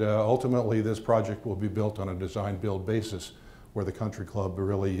 And ultimately, this project will be built on a design-build basis where the country club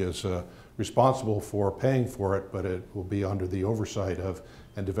really is responsible for paying for it, but it will be under the oversight of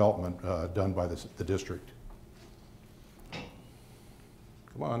and development done by the district.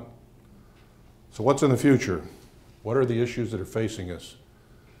 Come on. So what's in the future? What are the issues that are facing us?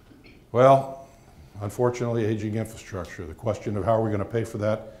 Well, unfortunately, aging infrastructure. The question of how are we going to pay for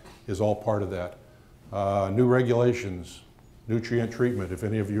that is all part of that. New regulations, nutrient treatment. If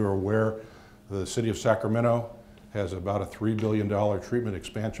any of you are aware, the city of Sacramento has about a $3 billion treatment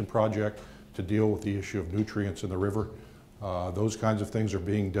expansion project to deal with the issue of nutrients in the river. Those kinds of things are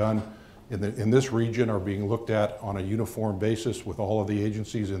being done in this region, are being looked at on a uniform basis with all of the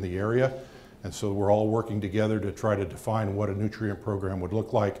agencies in the area. And so we're all working together to try to define what a nutrient program would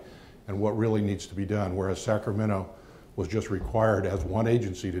look like and what really needs to be done, whereas Sacramento was just required as one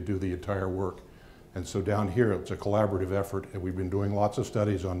agency to do the entire work. And so down here, it's a collaborative effort, and we've been doing lots of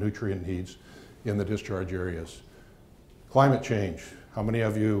studies on nutrient needs in the discharge areas. Climate change. How many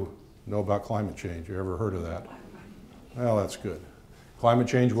of you know about climate change? You ever heard of that? Well, that's good. Climate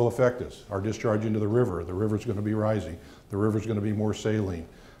change will affect us. Our discharge into the river's going to be rising. The river's going to be more saline.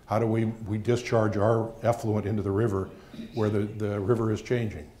 How do we discharge our effluent into the river where the river is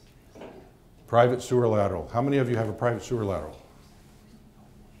changing? Private sewer lateral. How many of you have a private sewer lateral?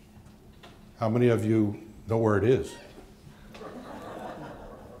 How many of you know where it is?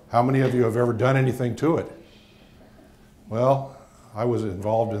 How many of you have ever done anything to it? Well, I was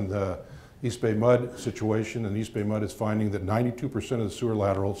involved in the East Bay Mud situation, and East Bay Mud is finding that 92% of the sewer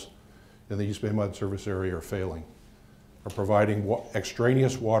laterals in the East Bay Mud service area are failing, are providing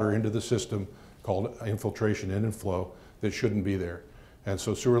extraneous water into the system called infiltration and inflow that shouldn't be there. And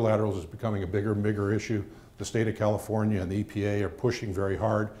so sewer laterals is becoming a bigger and bigger issue. The state of California and the EPA are pushing very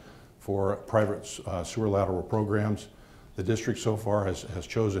hard for private sewer lateral programs. The district so far has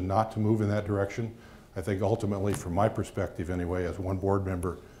chosen not to move in that direction. I think ultimately, from my perspective anyway, as one board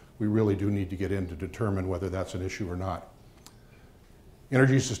member, we really do need to get in to determine whether that's an issue or not.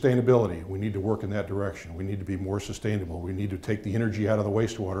 Energy sustainability, we need to work in that direction. We need to be more sustainable. We need to take the energy out of the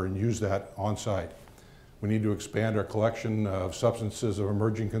wastewater and use that on site. We need to expand our collection of substances of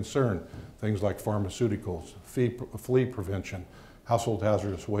emerging concern, things like pharmaceuticals, flea prevention, household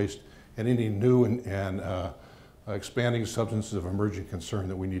hazardous waste, and any new and expanding substances of emerging concern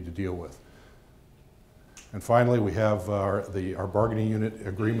that we need to deal with. And finally, we have our bargaining unit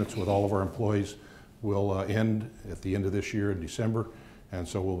agreements with all of our employees will end at the end of this year in December. And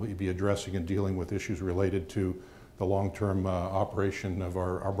so we'll be addressing and dealing with issues related to the long-term operation of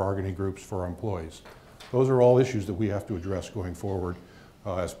our bargaining groups for our employees. Those are all issues that we have to address going forward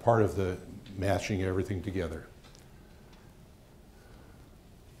as part of the matching everything together.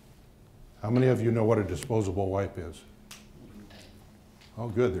 How many of you know what a disposable wipe is? Oh,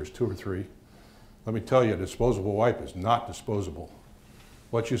 good, there's 2 or 3. Let me tell you, a disposable wipe is not disposable.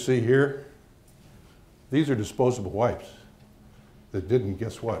 What you see here, these are disposable wipes that didn't,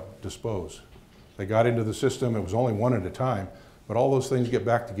 guess what, dispose. They got into the system, it was only one at a time, but all those things get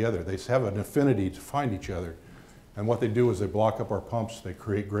back together. They have an affinity to find each other. And what they do is they block up our pumps, they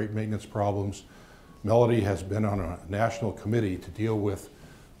create great maintenance problems. Melody has been on a national committee to deal with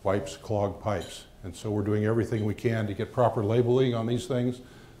wipes, clogged pipes. And so we're doing everything we can to get proper labeling on these things.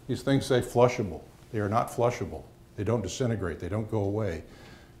 These things say flushable. They are not flushable. They don't disintegrate, they don't go away.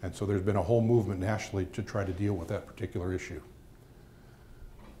 And so there's been a whole movement nationally to try to deal with that particular issue.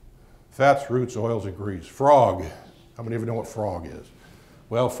 Fats, roots, oils, and grease. Frog. How many of you know what frog is?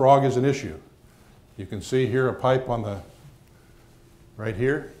 Well, frog is an issue. You can see here a pipe on the, right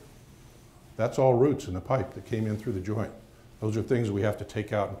here. That's all roots in the pipe that came in through the joint. Those are things we have to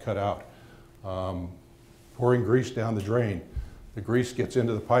take out and cut out. Pouring grease down the drain. The grease gets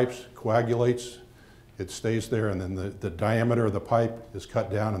into the pipes, coagulates, it stays there, and then the diameter of the pipe is cut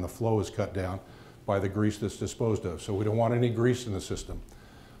down and the flow is cut down by the grease that's disposed of. So we don't want any grease in the system.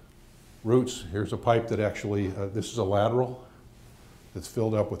 roots. Here's a pipe that actually, this is a lateral that's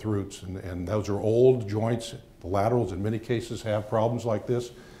filled up with roots, and those are old joints. The laterals in many cases have problems like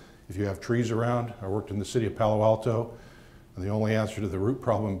this. If you have trees around, I worked in the city of Palo Alto, and the only answer to the root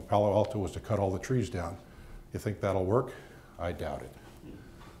problem in Palo Alto was to cut all the trees down. You think that'll work? I doubt it.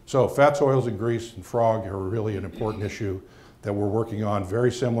 So fats, oils, and grease and frog are really an important issue that we're working on,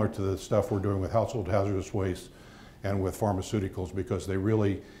 very similar to the stuff we're doing with household hazardous waste and with pharmaceuticals, because they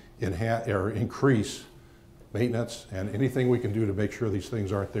really enhance or increase maintenance, and anything we can do to make sure these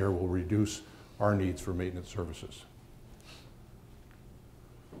things aren't there will reduce our needs for maintenance services.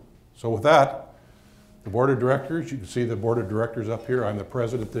 So with that, the board of directors, you can see the board of directors up here. I'm the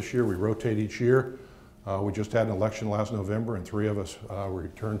president this year. We rotate each year. We just had an election last November, and 3 of us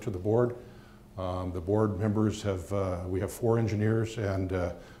returned to the board. The board members we have 4 engineers and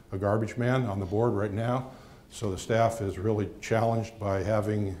a garbage man on the board right now. So the staff is really challenged by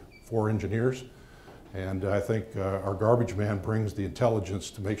having 4 engineers. And I think our garbage man brings the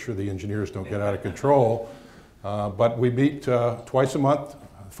intelligence to make sure the engineers don't get out of control. But we meet twice a month,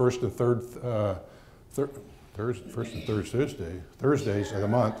 first and third Thursdays of the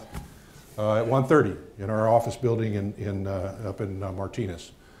month at 1:30 in our office building up in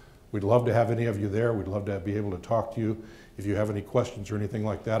Martinez. We'd love to have any of you there. We'd love to be able to talk to you. If you have any questions or anything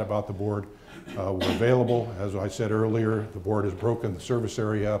like that about the board, we're available. As I said earlier, the board has broken the service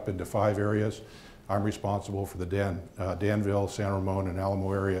area up into 5 areas. I'm responsible for the Danville, San Ramon, and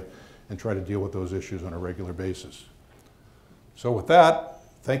Alamo area, and try to deal with those issues on a regular basis. So with that,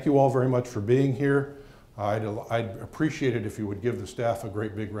 thank you all very much for being here. I'd appreciate it if you would give the staff a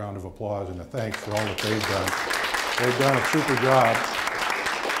great big round of applause and a thanks for all that they've done. They've done a super job,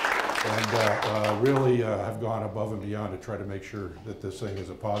 and really have gone above and beyond to try to make sure that this thing is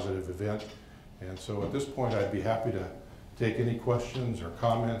a positive event. And so at this point, I'd be happy to take any questions or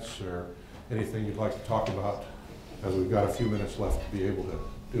comments or anything you'd like to talk about, as we've got a few minutes left to be able to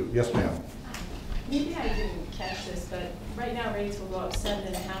do. Yes, ma'am. Maybe I didn't catch this, but right now rates will go up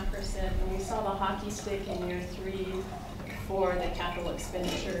 7.5%, and we saw the hockey stick in year 3 for the capital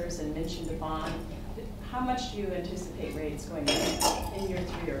expenditures and mentioned a bond. How much do you anticipate rates going up in year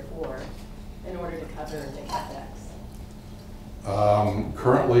 3 or 4 in order to cover the CapEx?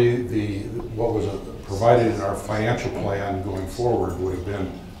 Currently, what was provided in our financial plan going forward would have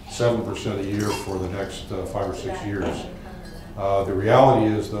been 7% a year for the next 5 or 6 years. The reality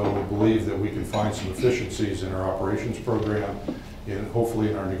is, though, we believe that we can find some efficiencies in our operations program and hopefully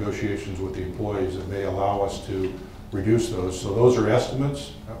in our negotiations with the employees that may allow us to reduce those. So those are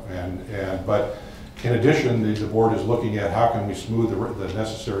estimates, but in addition, the board is looking at how can we smooth the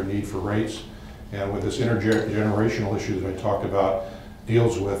necessary need for rates, and with this intergenerational issue that I talked about,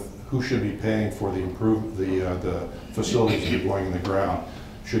 deals with who should be paying for the facilities that are going in the ground.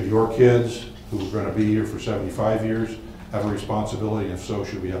 Should your kids, who are going to be here for 75 years, have a responsibility? And if so,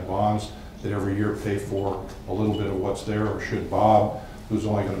 should we have bonds that every year pay for a little bit of what's there? Or should Bob, who's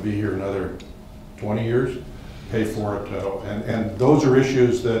only going to be here another 20 years, pay for it? And those are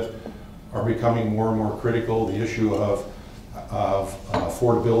issues that are becoming more and more critical. The issue of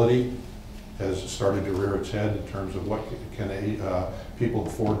affordability has started to rear its head in terms of what can people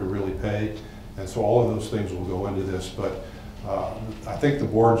afford to really pay. And so all of those things will go into this. But I think the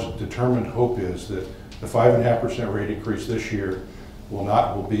board's determined hope is that the 5.5% rate increase this year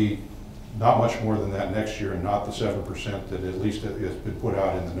will be not much more than that next year, and not the 7% that at least has been put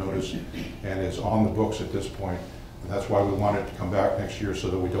out in the notice and is on the books at this point. And that's why we want it to come back next year, so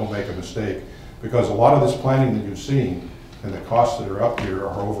that we don't make a mistake. Because a lot of this planning that you've seen and the costs that are up here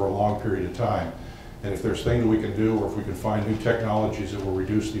are over a long period of time. And if there's things we can do, or if we can find new technologies that will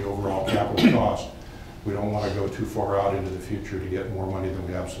reduce the overall capital cost, we don't want to go too far out into the future to get more money than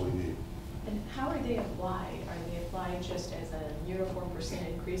we absolutely need. And how are they applied? Are they applied just as a uniform %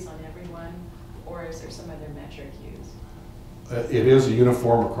 increase on everyone, or is there some other metric used? It is a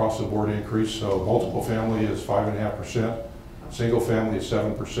uniform across the board increase. So multiple family is 5.5%, single family is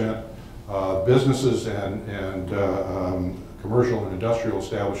 7%. Businesses and commercial and industrial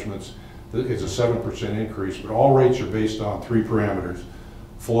establishments is a 7% increase, but all rates are based on 3 parameters: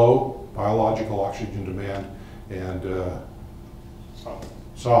 flow, biological oxygen demand, and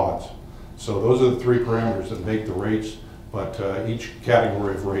solids. So those are the 3 parameters that make the rates, but each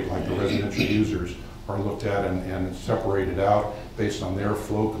category of rate, like the residential users, are looked at and separated out based on their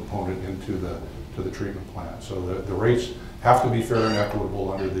flow component into the treatment plant. So the rates have to be fair and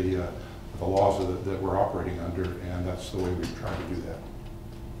equitable under the laws that we're operating under, and that's the way we've tried to do that.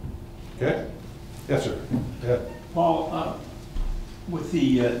 Okay? Yes, sir. Yeah. Paul, with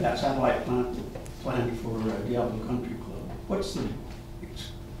that satellite plant planned for Diablo Country Club, what's the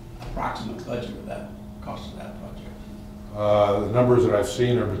approximate budget of that, cost of that project? The numbers that I've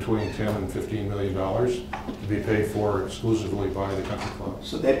seen are between $10 and $15 million to be paid for exclusively by the country club.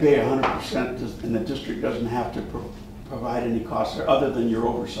 So they pay 100% and the district doesn't have to provide any costs there other than your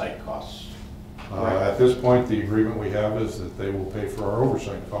oversight costs? At this point, the agreement we have is that they will pay for our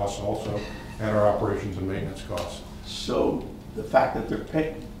oversight costs also and our operations and maintenance costs. So the fact that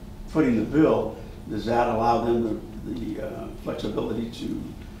they're footing the bill, does that allow them the flexibility to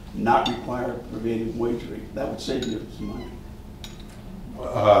not require prevailing wage rate? That would save you some money.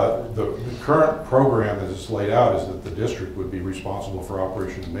 The current program as it's laid out is that the district would be responsible for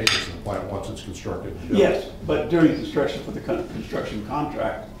operation and maintenance of the plant once it's constructed and built. Yes, but during construction for the construction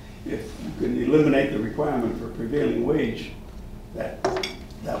contract, if you can eliminate the requirement for prevailing wage, that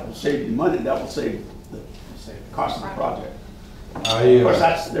will save you money, that will save the cost of the project. Of course,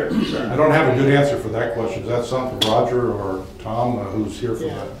 that's their concern. I don't have a good answer for that question. Is that something Roger or Tom, who's here from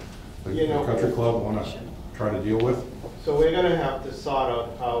the country club, want to try to deal with? So we're gonna have to sort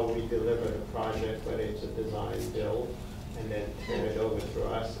out how we deliver the project, whether it's a design build, and then turn it over to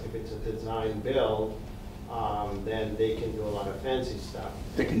us. If it's a design build, then they can do a lot of fancy stuff.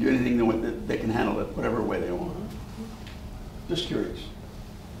 They can do anything they can handle it whatever way they want. Just curious.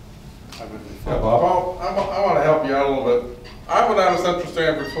 Yeah, Bob? Well, I want to help you out a little bit. I've been out of Central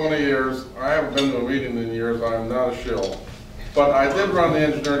Stand for 20 years. I haven't been to a meeting in years. I'm not a shill. But I did run the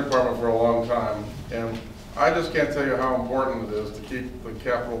engineering department for a long time, and I just can't tell you how important it is to keep the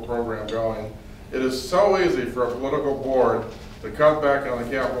capital program going. It is so easy for a political board to cut back on the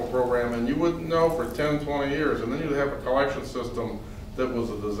capital program, and you wouldn't know for 10, 20 years, and then you'd have a collection system that was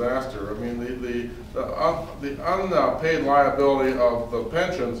a disaster. I mean, the unpaid liability of the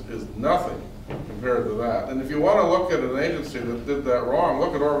pensions is nothing compared to that. And if you want to look at an agency that did that wrong,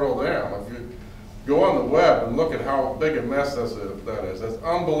 look at Orville Dam. If you go on the web and look at how big a mess that is, that's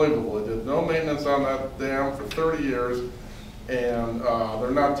unbelievable. They did no maintenance on that dam for 30 years, and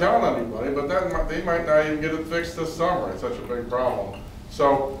they're not telling anybody, but they might not even get it fixed this summer. It's such a big problem.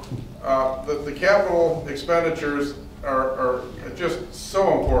 So the capital expenditures are just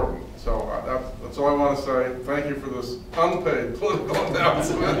so important. So that's all I want to say. Thank you for this unpaid political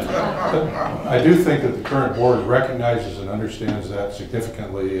announcement. I do think that the current board recognizes and understands that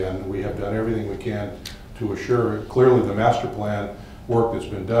significantly, and we have done everything we can to assure. Clearly, the master plan work that's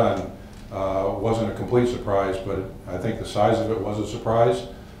been done wasn't a complete surprise, but I think the size of it was a surprise.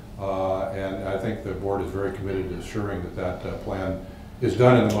 And I think the board is very committed to assuring that that plan is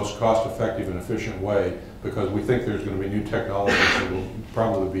done in the most cost-effective and efficient way, because we think there's going to be new technologies that will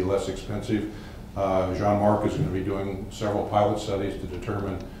probably be less expensive. Jean-Marc is going to be doing several pilot studies to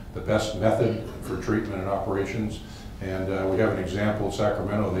determine the best method for treatment and operations. And we have an example in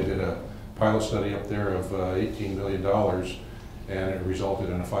Sacramento. They did a pilot study up there of $18 million, and it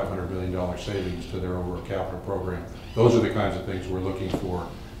resulted in a $500 million savings to their overall capital program. Those are the kinds of things we're looking for.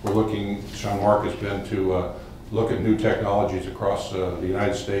 We're looking, Jean-Marc has been to look at new technologies across the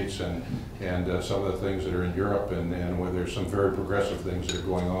United States and some of the things that are in Europe, and where there's some very progressive things that are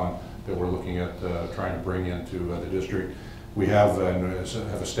going on that we're looking at trying to bring into the district. We have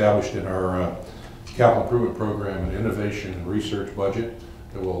established in our capital improvement program an innovation and research budget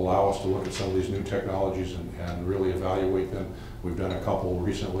that will allow us to look at some of these new technologies and really evaluate them. We've done a couple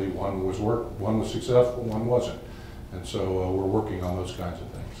recently. One was successful, one wasn't. And so we're working on those kinds of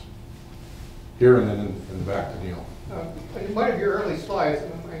things. Here and then in the back to Neil. In one of your early slides,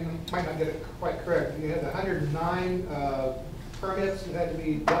 I might not get it quite correct, you had the 109 permits that had to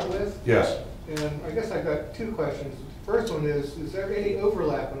be dealt with. Yes. And I guess I've got two questions. The first one is there any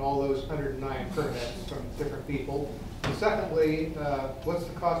overlap in all those 109 permits from different people? And secondly, what's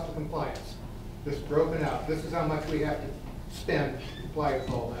the cost of compliance? Just broken out. This is how much we have to spend to comply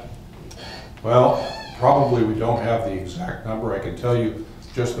with all that. Well, probably we don't have the exact number. I can tell you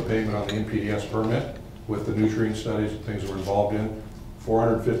just the payment on the NPDS permit with the nutrient studies and things we're involved in,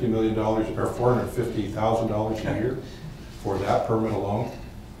 $450 million or $450,000 a year for that permit alone.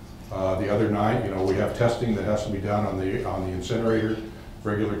 The other 9, we have testing that has to be done on the incinerator,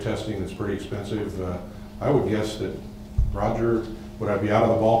 regular testing that's pretty expensive. I would guess that, Roger, would I be out of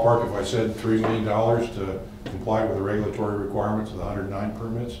the ballpark if I said $3 million to comply with the regulatory requirements of the 109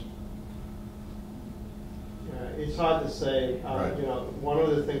 permits? It's hard to say. Right. One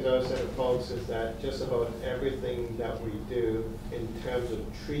of the things I would say to folks is that just about everything that we do in terms of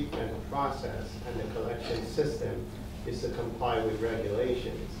treatment process and the collection system is to comply with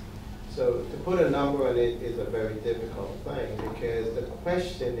regulations. So to put a number on it is a very difficult thing, because the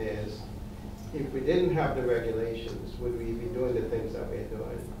question is, if we didn't have the regulations, would we be doing the things that we're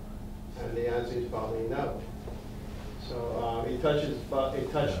doing? And the answer is probably no. So it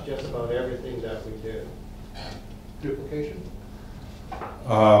touched just about everything that we do. Duplication?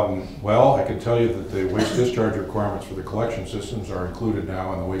 Well, I can tell you that the waste discharge requirements for the collection systems are included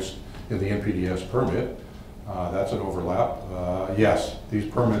now in the NPDES permit. That's an overlap. Yes, these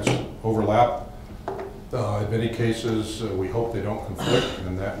permits overlap. In many cases, we hope they don't conflict,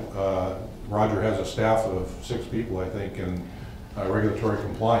 and that Roger has a staff of 6 people, I think, in regulatory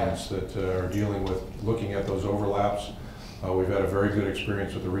compliance that are dealing with looking at those overlaps. We've had a very good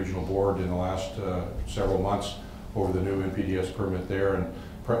experience with the regional board in the last several months over the new NPDES permit there, and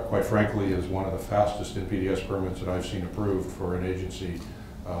quite frankly is one of the fastest NPDES permits that I've seen approved for an agency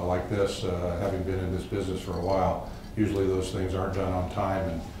like this, having been in this business for a while. Usually those things aren't done on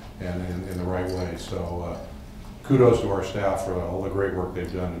time and in the right way. So kudos to our staff for all the great work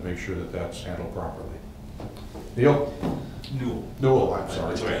they've done to make sure that that's handled properly. Neil? Newell, I'm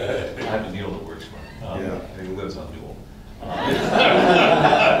sorry. That's right. I have a Neil that works for him. Yeah. He lives on Newell.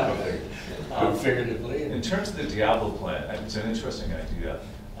 Figuratively. In terms of the Diablo plant, it's an interesting idea,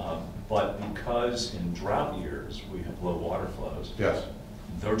 but because in drought years we have low water flows, Yes.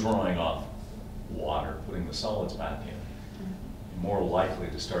 they're drawing off water, putting the solids back in. You're more likely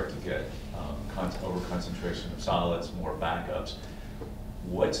to start to get over-concentration of solids, more backups.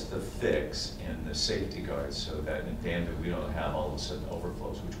 What's the fix in the safety guards so that in Danville we don't have all of a sudden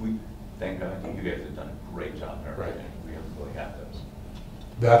overflows, which we, thank God, you guys have done a great job there. Right. We haven't really had those.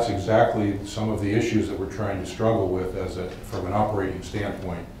 That's exactly some of the issues that we're trying to struggle with from an operating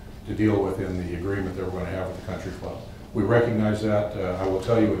standpoint to deal with in the agreement that we're going to have with the country club. We recognize that. I will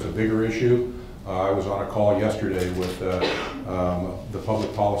tell you it's a bigger issue. I was on a call yesterday with the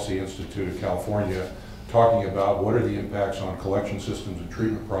Public Policy Institute of California talking about what are the impacts on collection systems and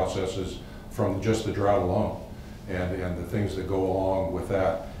treatment processes from just the drought alone and the things that go along with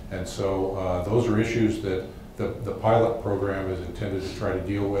that. And so those are issues that the pilot program is intended to try to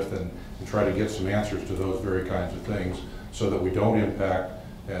deal with and try to get some answers to those very kinds of things so that we don't impact,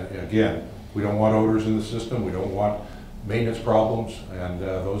 and again, we don't want odors in the system, we don't want maintenance problems, and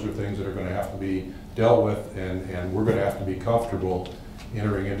those are things that are going to have to be dealt with, and we're going to have to be comfortable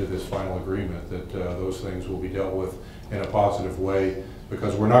entering into this final agreement that those things will be dealt with in a positive way,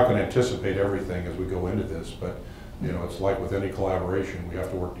 because we're not going to anticipate everything as we go into this, but you know, it's like with any collaboration, we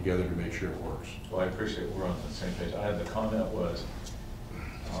have to work together to make sure it works. Well, I appreciate we're on the same page. I had the comment was,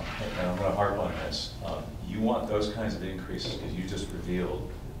 and I'm going to harp on this, you want those kinds of increases because you just revealed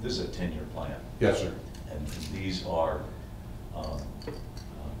this is a 10-year plan. Yes, sir. And these are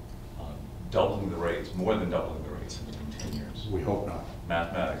doubling the rates, more than doubling the rates in 10 years. We hope not.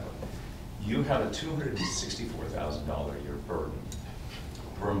 Mathematically. You have a $264,000 a year burden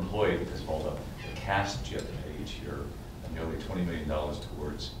per employee because of all the cash that you have to pay each year, and nearly $20 million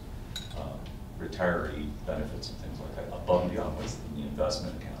towards retiree benefits and things like that, above and beyond what's in the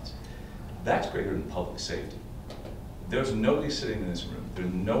investment accounts. That's greater than public safety. There's nobody sitting in this room,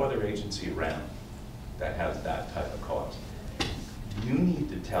 there's no other agency around that has that type of cost. You need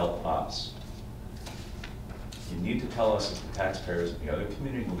to tell us, you need to tell us as the taxpayers and the other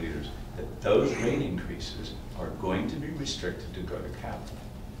community leaders that those rate increases are going to be restricted to go to capital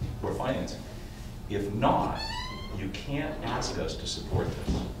or financing. If not, you can't ask us to support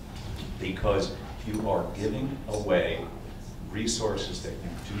this because you are giving away resources that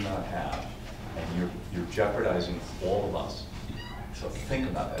you do not have, and you're jeopardizing all of us. So think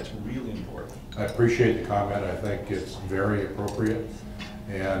about that, it's really important. I appreciate the comment. I think it's very appropriate.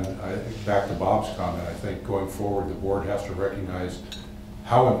 And back to Bob's comment, I think going forward, the board has to recognize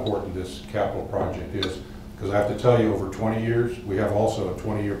how important this capital project is. Because I have to tell you, over 20 years, we have also a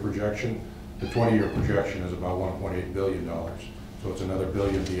 20-year projection. The 20-year projection is about $1.8 billion. So it's another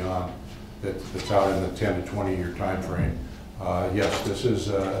billion beyond that's out in the 10 to 20-year time frame. Yes, this is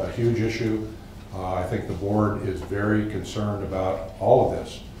a huge issue. I think the board is very concerned about all of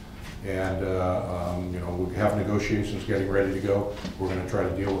this. And you know, we have negotiations getting ready to go. We're going to try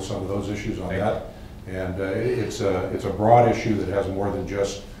to deal with some of those issues on that. And it's a broad issue that has more than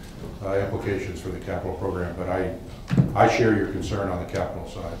just implications for the capital program. But I share your concern on the capital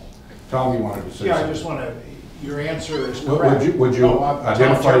side. Tom, you wanted to say something? I just want to, your answer is correct. Would you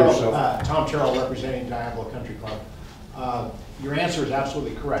identify yourself? Tom Terrell, representing Diablo Country Club. Your answer is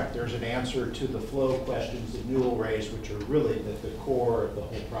absolutely correct. There's an answer to the flow questions that Newell raised, which are really the core of the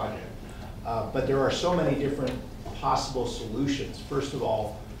whole project. But there are so many different possible solutions. First of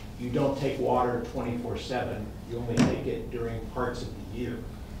all, you don't take water 24/7. You only take it during parts of the year,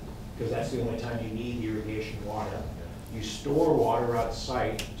 because that's the only time you need irrigation water. You store water on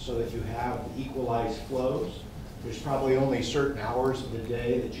site so that you have equalized flows. There's probably only certain hours of the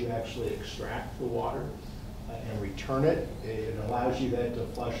day that you actually extract the water and return it. It allows you then to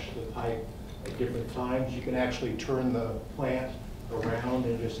flush the pipe at different times. You can actually turn the plant around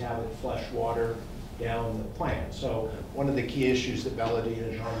and just have it flush water down the plant. So one of the key issues that Melody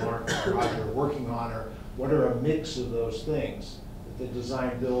and Jean-Marc and Roger are working on are what are a mix of those things that the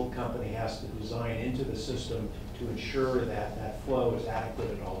design build company has to design into the system to ensure that that flow is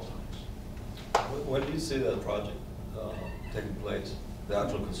adequate at all times. When do you see that project taking place, the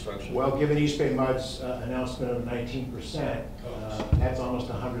actual construction? Well, given East Bay Mud's announcement of 19%, that's almost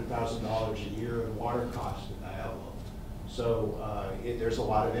 $100,000 a year in water costs at Diablo. So there's a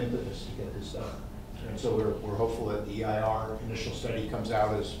lot of impetus to get this done. And so we're hopeful that the EIR initial study comes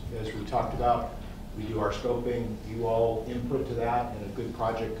out as we talked about. We do our scoping, you all input to that, and a good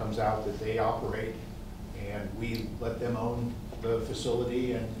project comes out that they operate, and we let them own the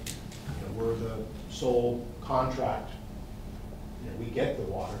facility, and we're the sole contract. We get the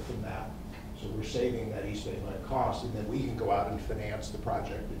water from that, so we're saving that East Bay Mud cost, and then we can go out and finance the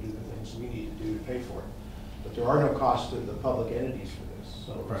project and do the things we need to do to pay for it. But there are no costs to the public entities for this.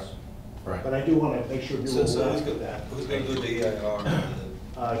 So Right. But I do want to make sure Newell will do that. Who's going to do the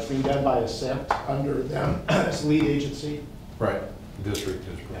EIR? It's being done by Ascent under them as lead agency. Right. The district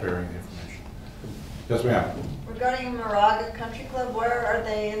is preparing the information. Yes, ma'am. Regarding Moraga Country Club, where are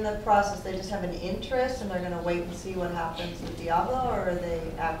they in the process? They just have an interest and they're going to wait and see what happens with Diablo, or are they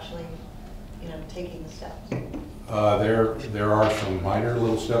actually, taking the steps? There are some minor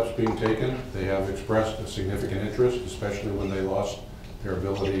little steps being taken. They have expressed a significant interest, especially when they lost their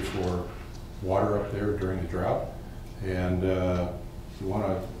ability for water up there during the drought. And you want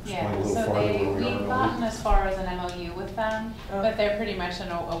to explain a little farther where we are? We've gotten as far as an MOU with them, but they're pretty much in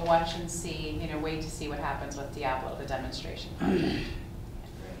a watch and see, wait to see what happens with Diablo, the demonstration project.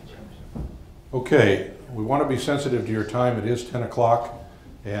 Okay, we want to be sensitive to your time. It is 10 o'clock,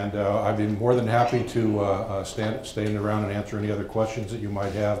 and I'd be more than happy to stay around and answer any other questions that you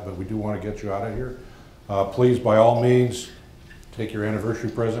might have, but we do want to get you out of here. Please, by all means, take your anniversary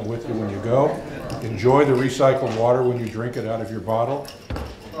present with you when you go. Enjoy the recycled water when you drink it out of your bottle.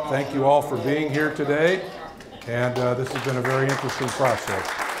 Thank you all for being here today, and this has been a very interesting process.